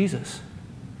 That's Jesus.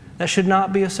 That should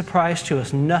not be a surprise to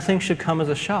us. Nothing should come as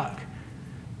a shock.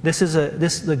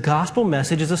 The gospel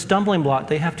message is a stumbling block.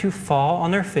 They have to fall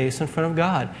on their face in front of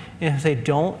God. And if they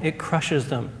don't, it crushes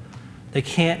them. They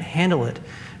can't handle it.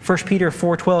 1 Peter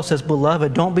 4:12 says,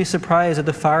 "Beloved, don't be surprised at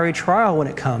the fiery trial when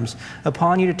it comes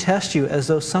upon you to test you as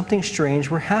though something strange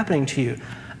were happening to you."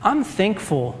 I'm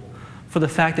thankful for the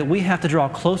fact that we have to draw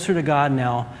closer to God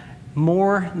now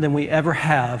more than we ever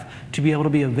have, to be able to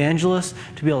be evangelists,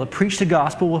 to be able to preach the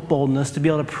gospel with boldness, to be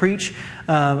able to preach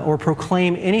or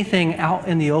proclaim anything out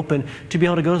in the open, to be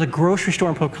able to go to the grocery store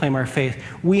and proclaim our faith.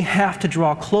 We have to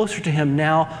draw closer to Him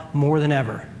now more than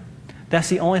ever. That's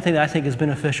the only thing that I think is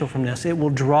beneficial from this. It will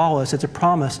draw us. It's a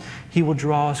promise. He will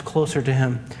draw us closer to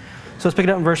Him. So let's pick it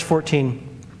up in verse 14.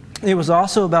 "It was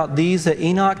also about these that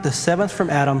Enoch, the seventh from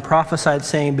Adam, prophesied,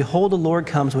 saying, Behold, the Lord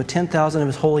comes with 10,000 of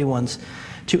His holy ones,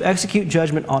 to execute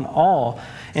judgment on all,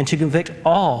 and to convict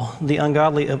all the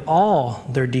ungodly of all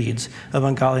their deeds of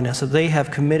ungodliness that they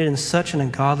have committed in such an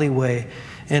ungodly way,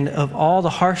 and of all the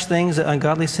harsh things that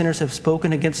ungodly sinners have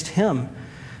spoken against Him.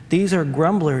 These are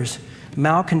grumblers,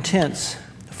 malcontents,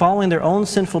 following their own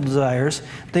sinful desires.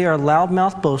 They are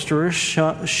loudmouth boasters,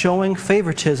 showing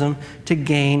favoritism to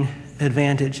gain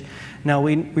advantage." Now,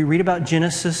 we read about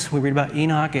Genesis, we read about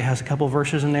Enoch. It has a couple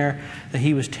verses in there that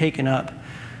he was taken up.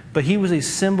 But he was a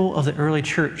symbol of the early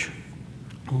church.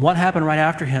 What happened right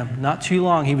after him? Not too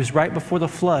long. He was right before the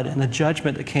flood and the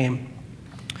judgment that came.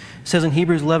 It says in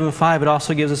Hebrews 11:5, it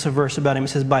also gives us a verse about him. It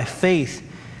says, "By faith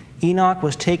Enoch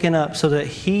was taken up so that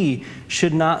he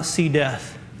should not see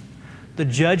death." The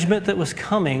judgment that was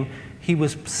coming, he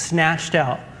was snatched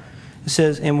out. It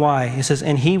says, and why? It says,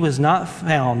 "And he was not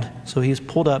found," so he was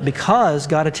pulled up, "because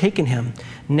God had taken him.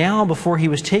 Now before he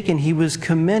was taken, he was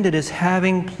commended as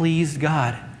having pleased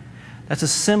God." That's a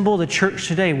symbol of the church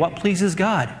today. What pleases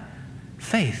God?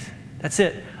 Faith. That's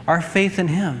it. Our faith in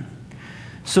Him.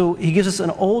 So he gives us an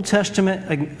Old Testament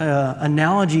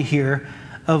analogy here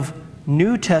of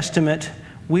New Testament.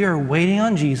 We are waiting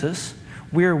on Jesus.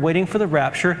 We are waiting for the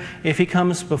rapture. If He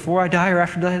comes before I die or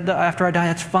after I die,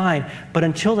 that's fine. But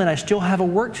until then, I still have a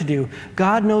work to do.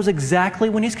 God knows exactly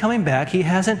when He's coming back. He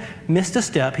hasn't missed a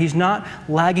step. He's not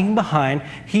lagging behind.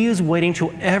 He is waiting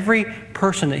till every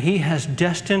person that He has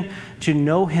destined to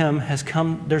know Him has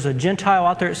come. There's a Gentile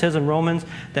out there, it says in Romans,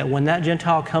 that when that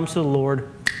Gentile comes to the Lord,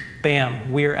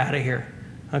 bam, we're out of here.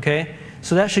 Okay?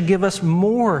 So that should give us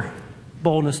more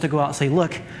boldness to go out and say,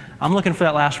 look, I'm looking for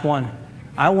that last one.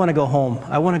 I want to go home.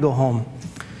 I want to go home.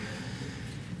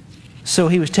 So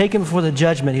he was taken before the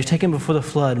judgment. He was taken before the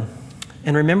flood.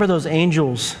 And remember those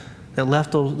angels that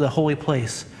left the holy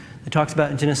place. It talks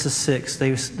about in Genesis 6.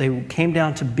 They came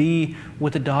down to be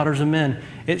with the daughters of men.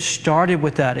 It started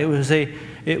with that. It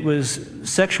was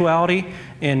sexuality,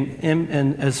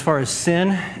 and as far as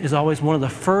sin is always one of the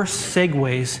first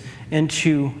segues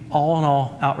into all in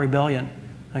all out rebellion.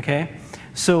 Okay?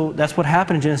 So that's what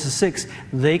happened in Genesis 6.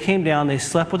 They came down, they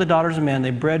slept with the daughters of men,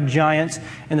 they bred giants,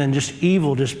 and then just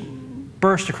evil just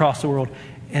burst across the world.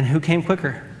 And who came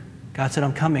quicker? God said,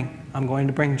 I'm coming. I'm going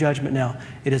to bring judgment now.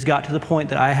 It has got to the point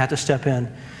that I have to step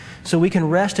in. So we can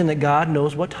rest in that God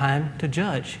knows what time to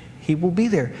judge. He will be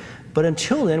there. But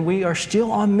until then, we are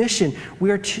still on mission.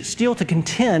 We are still to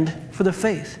contend for the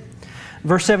faith.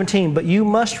 Verse 17, but you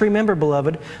must remember,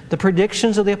 beloved, the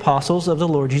predictions of the apostles of the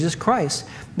Lord Jesus Christ.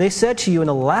 They said to you, in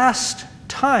the last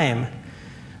time,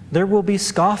 there will be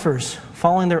scoffers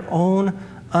following their own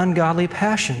ungodly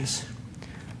passions.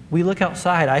 We look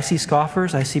outside. I see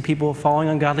scoffers. I see people following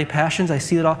ungodly passions. I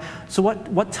see it all. So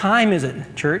what time is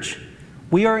it, church?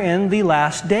 We are in the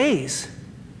last days.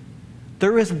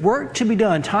 There is work to be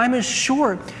done. Time is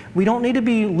short. We don't need to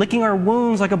be licking our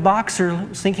wounds like a boxer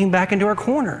sinking back into our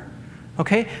corner.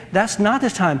 Okay? That's not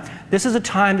this time. This is a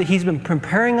time that He's been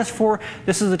preparing us for.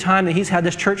 This is a time that He's had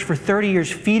this church for 30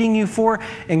 years feeding you for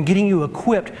and getting you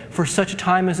equipped for such a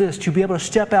time as this, to be able to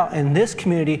step out in this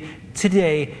community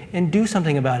today and do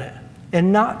something about it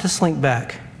and not to slink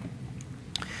back.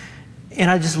 And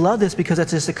I just love this because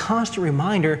it's just a constant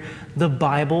reminder the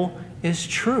Bible is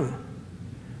true.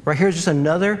 Right here's just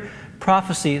another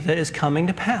prophecy that is coming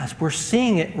to pass. We're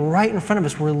seeing it right in front of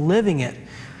us. We're living it.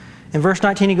 In verse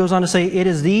 19, he goes on to say, it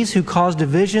is these who cause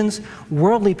divisions,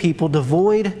 worldly people,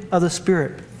 devoid of the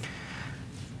Spirit.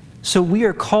 So we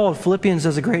are called, Philippians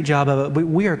does a great job of it, but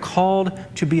we are called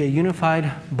to be a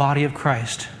unified body of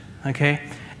Christ. Okay?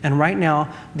 And right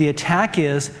now, the attack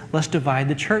is, let's divide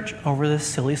the church over this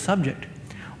silly subject.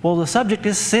 Well, the subject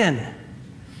is sin.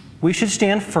 We should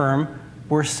stand firm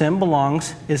where sin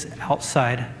belongs is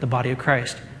outside the body of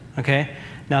Christ. Okay?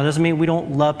 Now, it doesn't mean we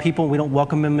don't love people, we don't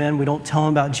welcome them in, we don't tell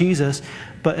them about Jesus,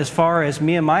 but as far as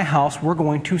me and my house, we're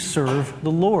going to serve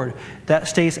the Lord. That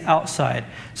stays outside.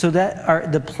 So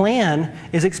that the plan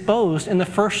is exposed in the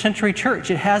first century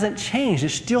church. It hasn't changed.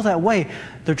 It's still that way.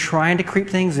 They're trying to creep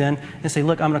things in and say,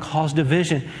 look, I'm going to cause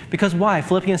division. Because why?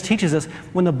 Philippians teaches us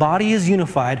when the body is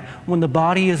unified, when the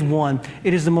body is one,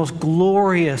 it is the most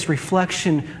glorious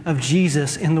reflection of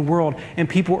Jesus in the world, and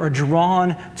people are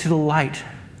drawn to the light.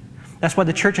 That's why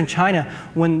the church in China,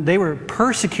 when they were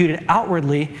persecuted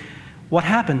outwardly, what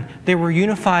happened? They were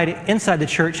unified inside the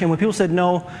church, and when people said,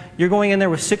 no, you're going in there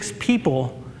with 6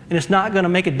 people, and it's not going to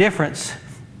make a difference,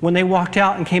 when they walked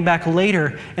out and came back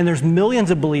later, and there's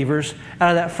millions of believers out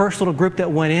of that first little group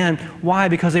that went in. Why?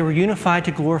 Because they were unified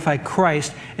to glorify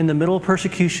Christ in the middle of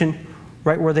persecution,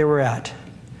 right where they were at.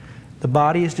 The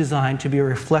body is designed to be a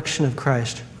reflection of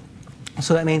Christ.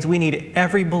 So that means we need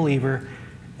every believer,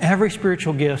 every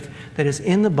spiritual gift that is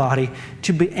in the body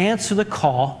to answer the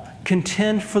call,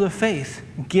 contend for the faith.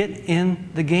 Get in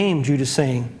the game, Jude is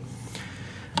saying.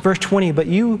 Verse 20, but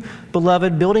you,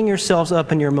 beloved, building yourselves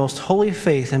up in your most holy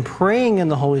faith and praying in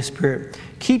the Holy Spirit,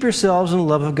 keep yourselves in the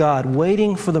love of God,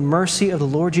 waiting for the mercy of the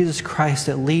Lord Jesus Christ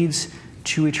that leads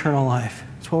to eternal life.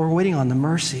 That's what we're waiting on, the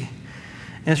mercy.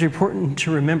 And it's important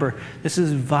to remember, this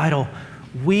is vital.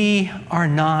 We are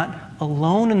not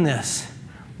alone in this.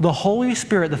 The Holy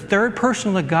Spirit, the third person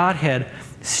of the Godhead,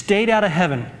 stayed out of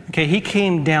heaven. Okay, He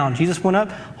came down. Jesus went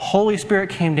up, Holy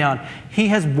Spirit came down. He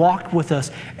has walked with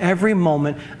us every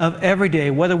moment of every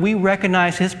day, whether we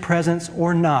recognize His presence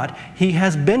or not. He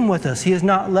has been with us. He has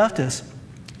not left us.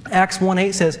 Acts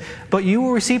 1:8 says, but you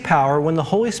will receive power when the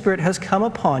Holy Spirit has come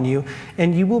upon you,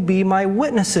 and you will be my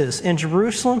witnesses in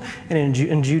Jerusalem and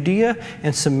in Judea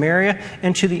and Samaria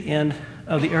and to the end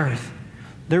of the earth.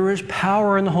 There is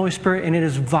power in the Holy Spirit, and it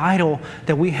is vital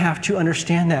that we have to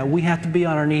understand that. We have to be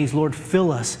on our knees. Lord, fill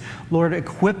us. Lord,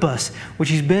 equip us, which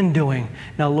He's been doing.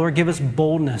 Now, Lord, give us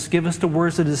boldness. Give us the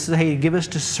words to say. Give us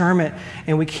discernment.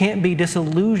 And we can't be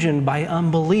disillusioned by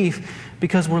unbelief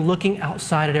because we're looking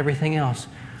outside at everything else.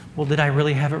 Well, did I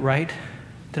really have it right?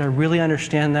 Did I really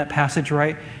understand that passage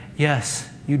right? Yes,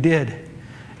 you did.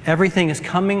 Everything is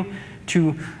coming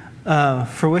to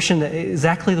fruition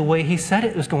exactly the way He said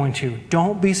it was going to.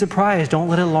 Don't be surprised. Don't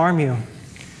let it alarm you.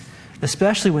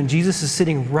 Especially when Jesus is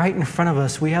sitting right in front of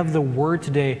us. We have the Word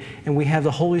today, and we have the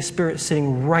Holy Spirit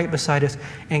sitting right beside us,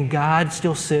 and God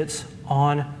still sits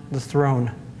on the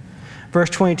throne. Verse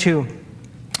 22,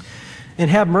 and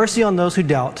have mercy on those who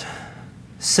doubt.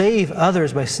 Save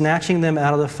others by snatching them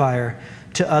out of the fire.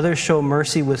 To others show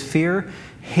mercy with fear,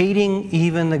 hating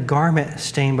even the garment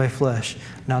stained by flesh.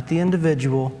 Not the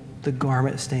individual, the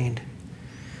garment stained.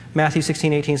 Matthew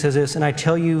 16:18 says this, and I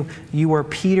tell you, you are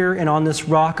Peter, and on this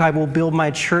rock I will build my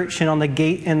church, and on the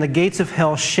gate, and the gates of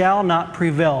hell shall not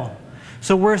prevail.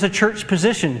 So where's the church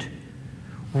positioned?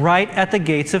 Right at the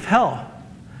gates of hell.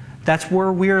 That's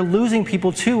where we are losing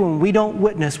people too when we don't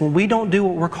witness, when we don't do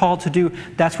what we're called to do.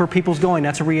 That's where people's going.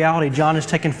 That's a reality. John has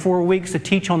taken 4 weeks to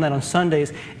teach on that on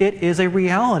Sundays. It is a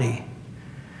reality.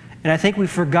 And I think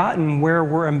we've forgotten where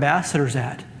we're ambassadors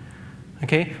at.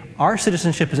 Okay? Our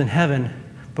citizenship is in heaven,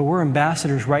 but we're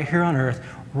ambassadors right here on earth,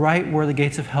 right where the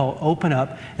gates of hell open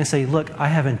up and say, look, I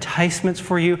have enticements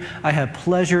for you, I have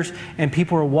pleasures, and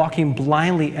people are walking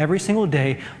blindly every single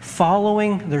day,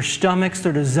 following their stomachs,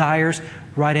 their desires,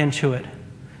 right into it.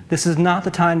 This is not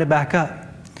the time to back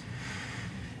up.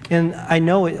 And I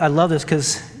know I love this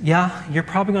because, yeah, you're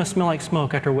probably going to smell like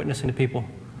smoke after witnessing to people.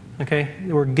 Okay?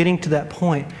 We're getting to that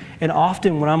point. And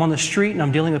often when I'm on the street and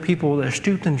I'm dealing with people that are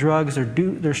stooped in drugs,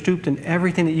 they're stooped in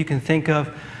everything that you can think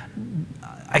of,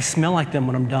 I smell like them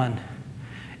when I'm done.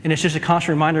 And it's just a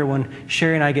constant reminder when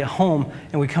Sherry and I get home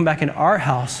and we come back into our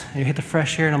house and you hit the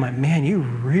fresh air and I'm like, man, you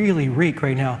really reek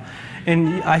right now.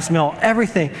 And I smell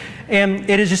everything. And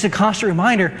it is just a constant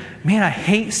reminder, man, I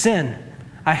hate sin.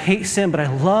 I hate sin, but I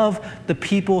love the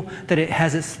people that it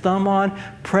has its thumb on,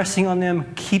 pressing on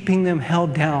them, keeping them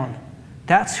held down.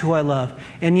 That's who I love.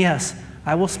 And yes,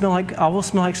 I will smell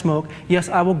like smoke. Yes,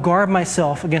 I will guard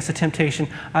myself against the temptation.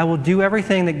 I will do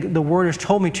everything that the Word has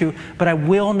told me to, but I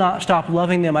will not stop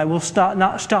loving them. I will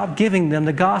not stop giving them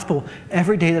the gospel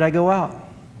every day that I go out.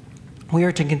 We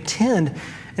are to contend,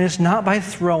 and it's not by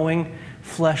throwing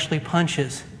fleshly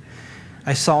punches.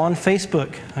 I saw on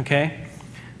Facebook, okay,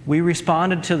 we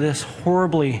responded to this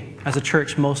horribly as a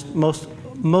church. Most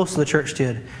of the church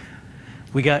did.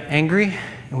 We got angry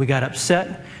and we got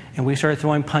upset and we started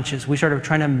throwing punches. We started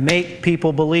trying to make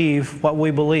people believe what we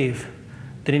believe.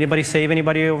 Did anybody save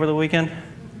anybody over the weekend?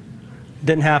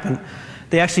 Didn't happen.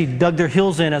 They actually dug their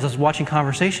heels in as I was watching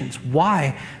conversations.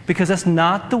 Why? Because that's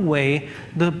not the way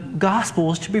the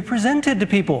gospel is to be presented to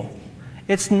people.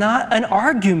 It's not an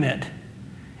argument.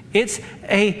 It's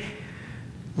a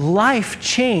life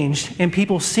changed and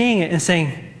people seeing it and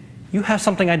saying, you have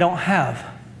something I don't have.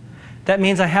 That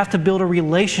means I have to build a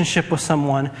relationship with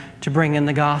someone to bring in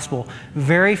the gospel.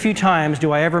 Very few times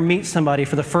do I ever meet somebody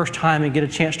for the first time and get a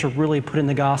chance to really put in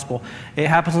the gospel. It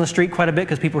happens on the street quite a bit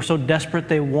because people are so desperate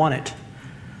they want it.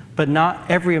 But not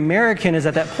every American is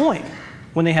at that point.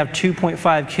 When they have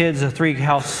 2.5 kids, a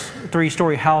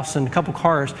three-story house, and a couple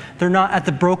cars, they're not at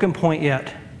the broken point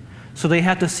yet. So they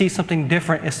have to see something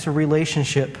different. It's the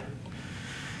relationship.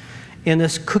 And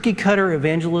this cookie-cutter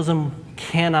evangelism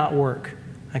cannot work.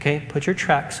 Okay? Put your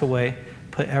tracts away.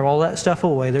 Put all that stuff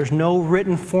away. There's no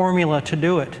written formula to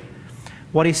do it.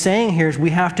 What he's saying here is we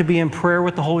have to be in prayer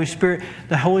with the Holy Spirit.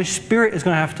 The Holy Spirit is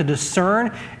going to have to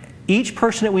discern. Each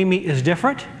person that we meet is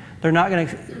different. They're not going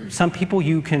to... Some people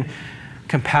you can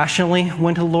compassionately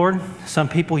win to the Lord. Some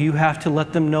people you have to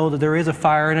let them know that there is a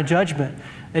fire and a judgment.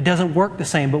 It doesn't work the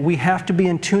same, but we have to be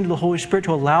in tune to the Holy Spirit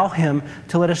to allow Him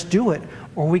to let us do it,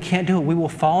 or we can't do it. We will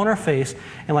fall on our face,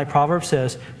 and like Proverbs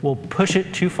says, we'll push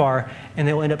it too far, and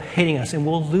they'll end up hating us, and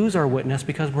we'll lose our witness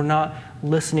because we're not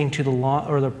listening to the law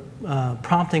or the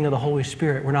prompting of the Holy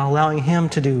Spirit. We're not allowing Him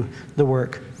to do the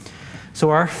work. So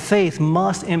our faith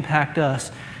must impact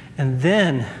us, and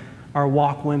then our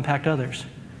walk will impact others.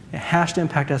 It has to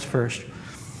impact us first.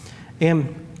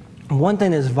 And one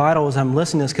thing that's vital as I'm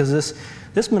listening to this, because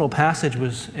this middle passage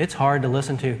it's hard to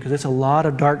listen to because it's a lot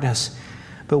of darkness.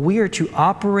 But we are to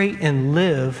operate and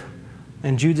live,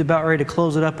 and Jude's about ready to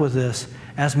close it up with this,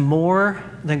 as more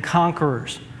than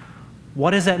conquerors.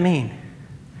 What does that mean?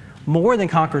 More than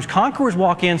conquerors. Conquerors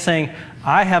walk in saying,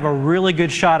 I have a really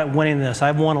good shot at winning this.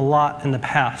 I've won a lot in the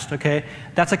past, okay?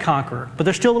 That's a conqueror. But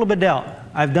there's still a little bit of doubt.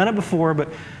 I've done it before, but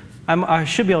I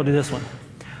should be able to do this one.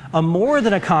 A more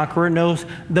than a conqueror knows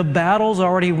the battle's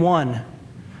already won.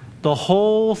 The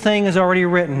whole thing is already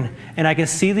written, and I can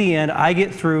see the end. I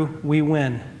get through, we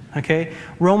win. Okay?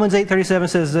 Romans 8:37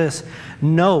 says this,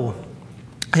 no,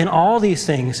 in all these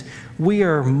things, we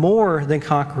are more than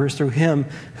conquerors through Him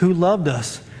who loved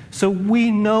us. So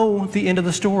we know the end of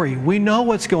the story. We know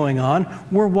what's going on.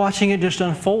 We're watching it just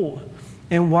unfold.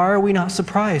 And why are we not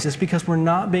surprised? It's because we're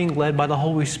not being led by the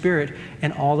Holy Spirit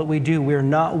in all that we do. We are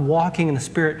not walking in the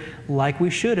Spirit like we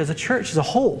should as a church, as a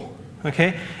whole.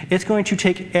 Okay? It's going to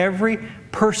take every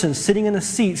person sitting in the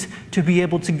seats to be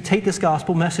able to take this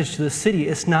gospel message to the city.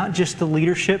 It's not just the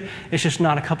leadership. It's just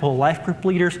not a couple of life group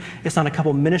leaders. It's not a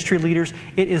couple of ministry leaders.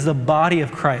 It is the body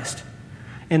of Christ.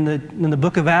 In the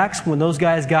book of Acts, when those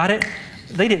guys got it,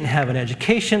 they didn't have an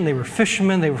education. They were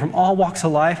fishermen. They were from all walks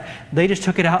of life. They just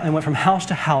took it out and went from house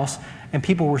to house, and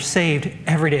people were saved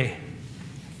every day.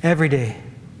 Every day.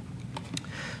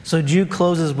 So Jude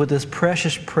closes with this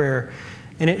precious prayer,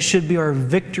 and it should be our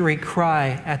victory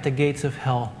cry at the gates of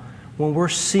hell. when we're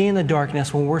seeing the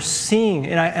darkness, when we're seeing,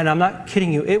 and I'm not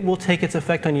kidding you, it will take its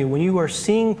effect on you. When you are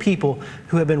seeing people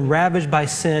who have been ravaged by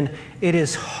sin, it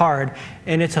is hard,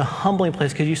 and it's a humbling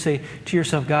place because you say to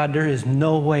yourself, God, there is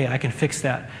no way I can fix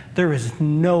that. There is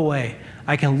no way.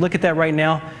 I can look at that right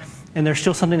now, and there's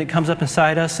still something that comes up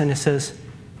inside us, and it says,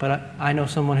 but I know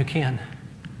someone who can.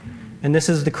 And this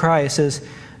is the cry. It says,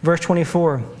 verse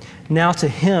 24, now to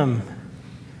him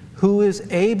who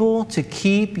is able to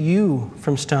keep you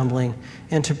from stumbling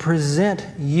and to present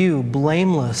you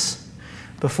blameless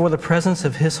before the presence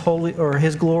of his holy or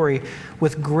his glory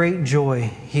with great joy.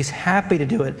 He's happy to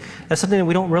do it. That's something that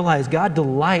we don't realize. God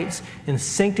delights in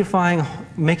sanctifying,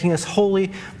 making us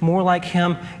holy, more like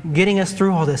him, getting us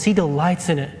through all this. He delights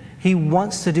in it. He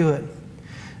wants to do it.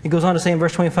 It goes on to say in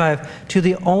verse 25, to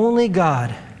the only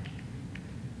God,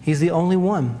 he's the only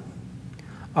one,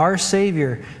 our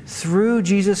Savior, through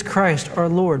Jesus Christ, our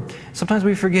Lord. Sometimes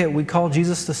we forget we call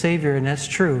Jesus the Savior, and that's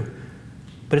true.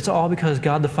 But it's all because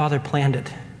God the Father planned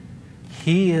it.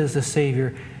 He is the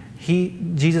Savior.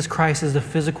 Jesus Christ is the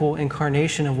physical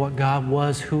incarnation of what God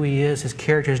was, who he is, his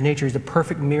character, his nature. He's the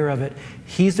perfect mirror of it.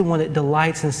 He's the one that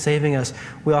delights in saving us.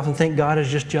 We often think God is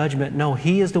just judgment. No,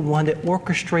 he is the one that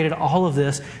orchestrated all of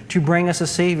this to bring us a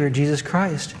Savior, Jesus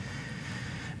Christ.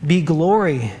 Be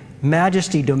glory,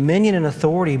 majesty, dominion, and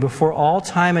authority before all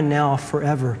time and now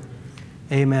forever.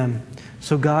 Amen.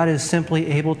 So God is simply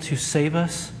able to save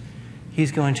us.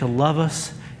 He's going to love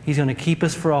us. He's going to keep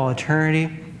us for all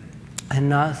eternity. And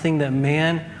nothing that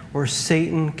man or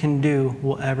Satan can do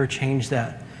will ever change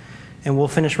that. And we'll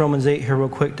finish Romans 8 here real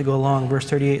quick to go along. Verse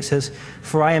 38 says,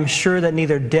 for I am sure that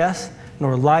neither death,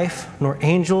 nor life, nor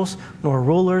angels, nor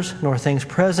rulers, nor things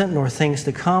present, nor things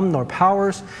to come, nor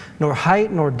powers, nor height,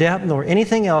 nor depth, nor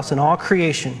anything else in all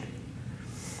creation.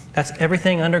 That's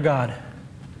everything under God.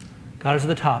 God is at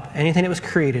the top. Anything that was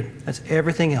created, that's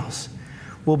everything else,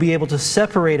 will be able to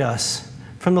separate us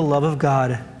from the love of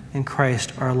God in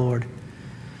Christ our Lord.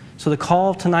 So the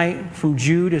call tonight from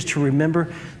Jude is to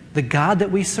remember the God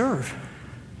that we serve.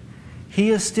 He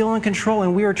is still in control,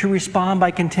 and we are to respond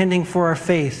by contending for our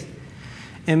faith.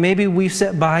 And maybe we've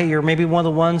sat by, you're maybe one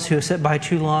of the ones who have sat by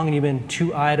too long and you've been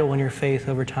too idle in your faith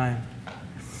over time.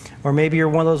 Or maybe you're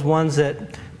one of those ones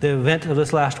that the event of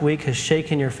this last week has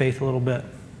shaken your faith a little bit.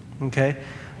 Okay?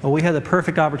 Well, we have the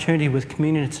perfect opportunity with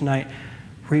communion tonight.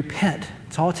 Repent.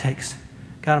 That's all it takes.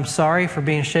 God, I'm sorry for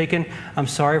being shaken. I'm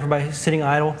sorry for sitting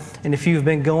idle. And if you've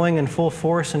been going in full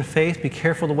force in faith, be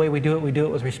careful the way we do it. We do it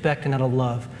with respect and out of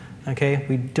love. Okay?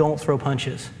 We don't throw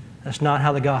punches. That's not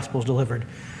how the gospel is delivered.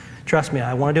 Trust me,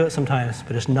 I want to do it sometimes,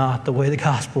 but it's not the way the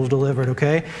gospel is delivered,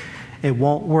 okay? It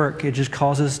won't work. It just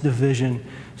causes division.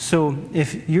 So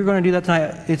if you're going to do that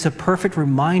tonight, it's a perfect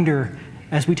reminder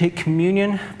as we take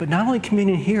communion, but not only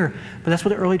communion here, but that's what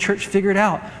the early church figured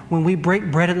out. When we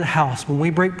break bread at the house, when we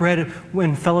break bread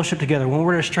in fellowship together, when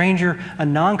we're at a stranger, a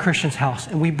non-Christian's house,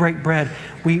 and we break bread,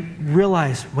 we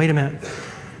realize, wait a minute,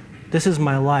 this is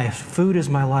my life. Food is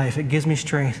my life. It gives me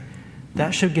strength.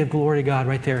 That should give glory to God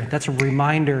right there. That's a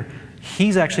reminder.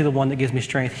 He's actually the one that gives me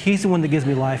strength. He's the one that gives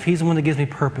me life. He's the one that gives me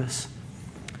purpose.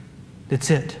 That's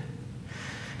it.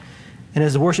 And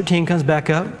as the worship team comes back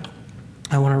up,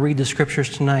 I want to read the scriptures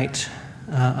tonight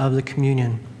of the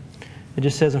communion. It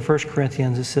just says in 1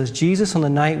 Corinthians, it says, Jesus on the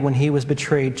night when he was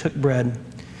betrayed took bread,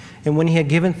 and when he had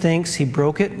given thanks, he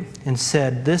broke it and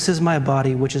said, this is my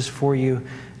body, which is for you.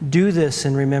 Do this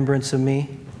in remembrance of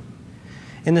me.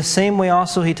 In the same way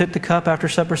also he took the cup after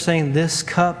supper, saying, this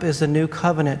cup is the new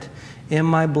covenant in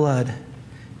my blood.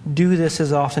 Do this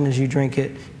as often as you drink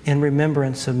it in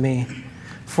remembrance of me.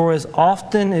 For as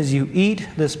often as you eat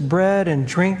this bread and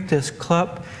drink this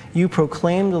cup, you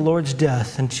proclaim the Lord's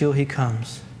death until he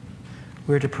comes.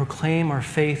 We're to proclaim our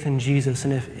faith in Jesus.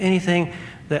 And if anything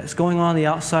that's going on in the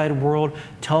outside world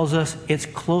tells us it's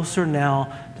closer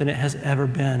now than it has ever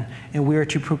been, and we are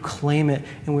to proclaim it,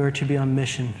 and we are to be on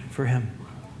mission for him.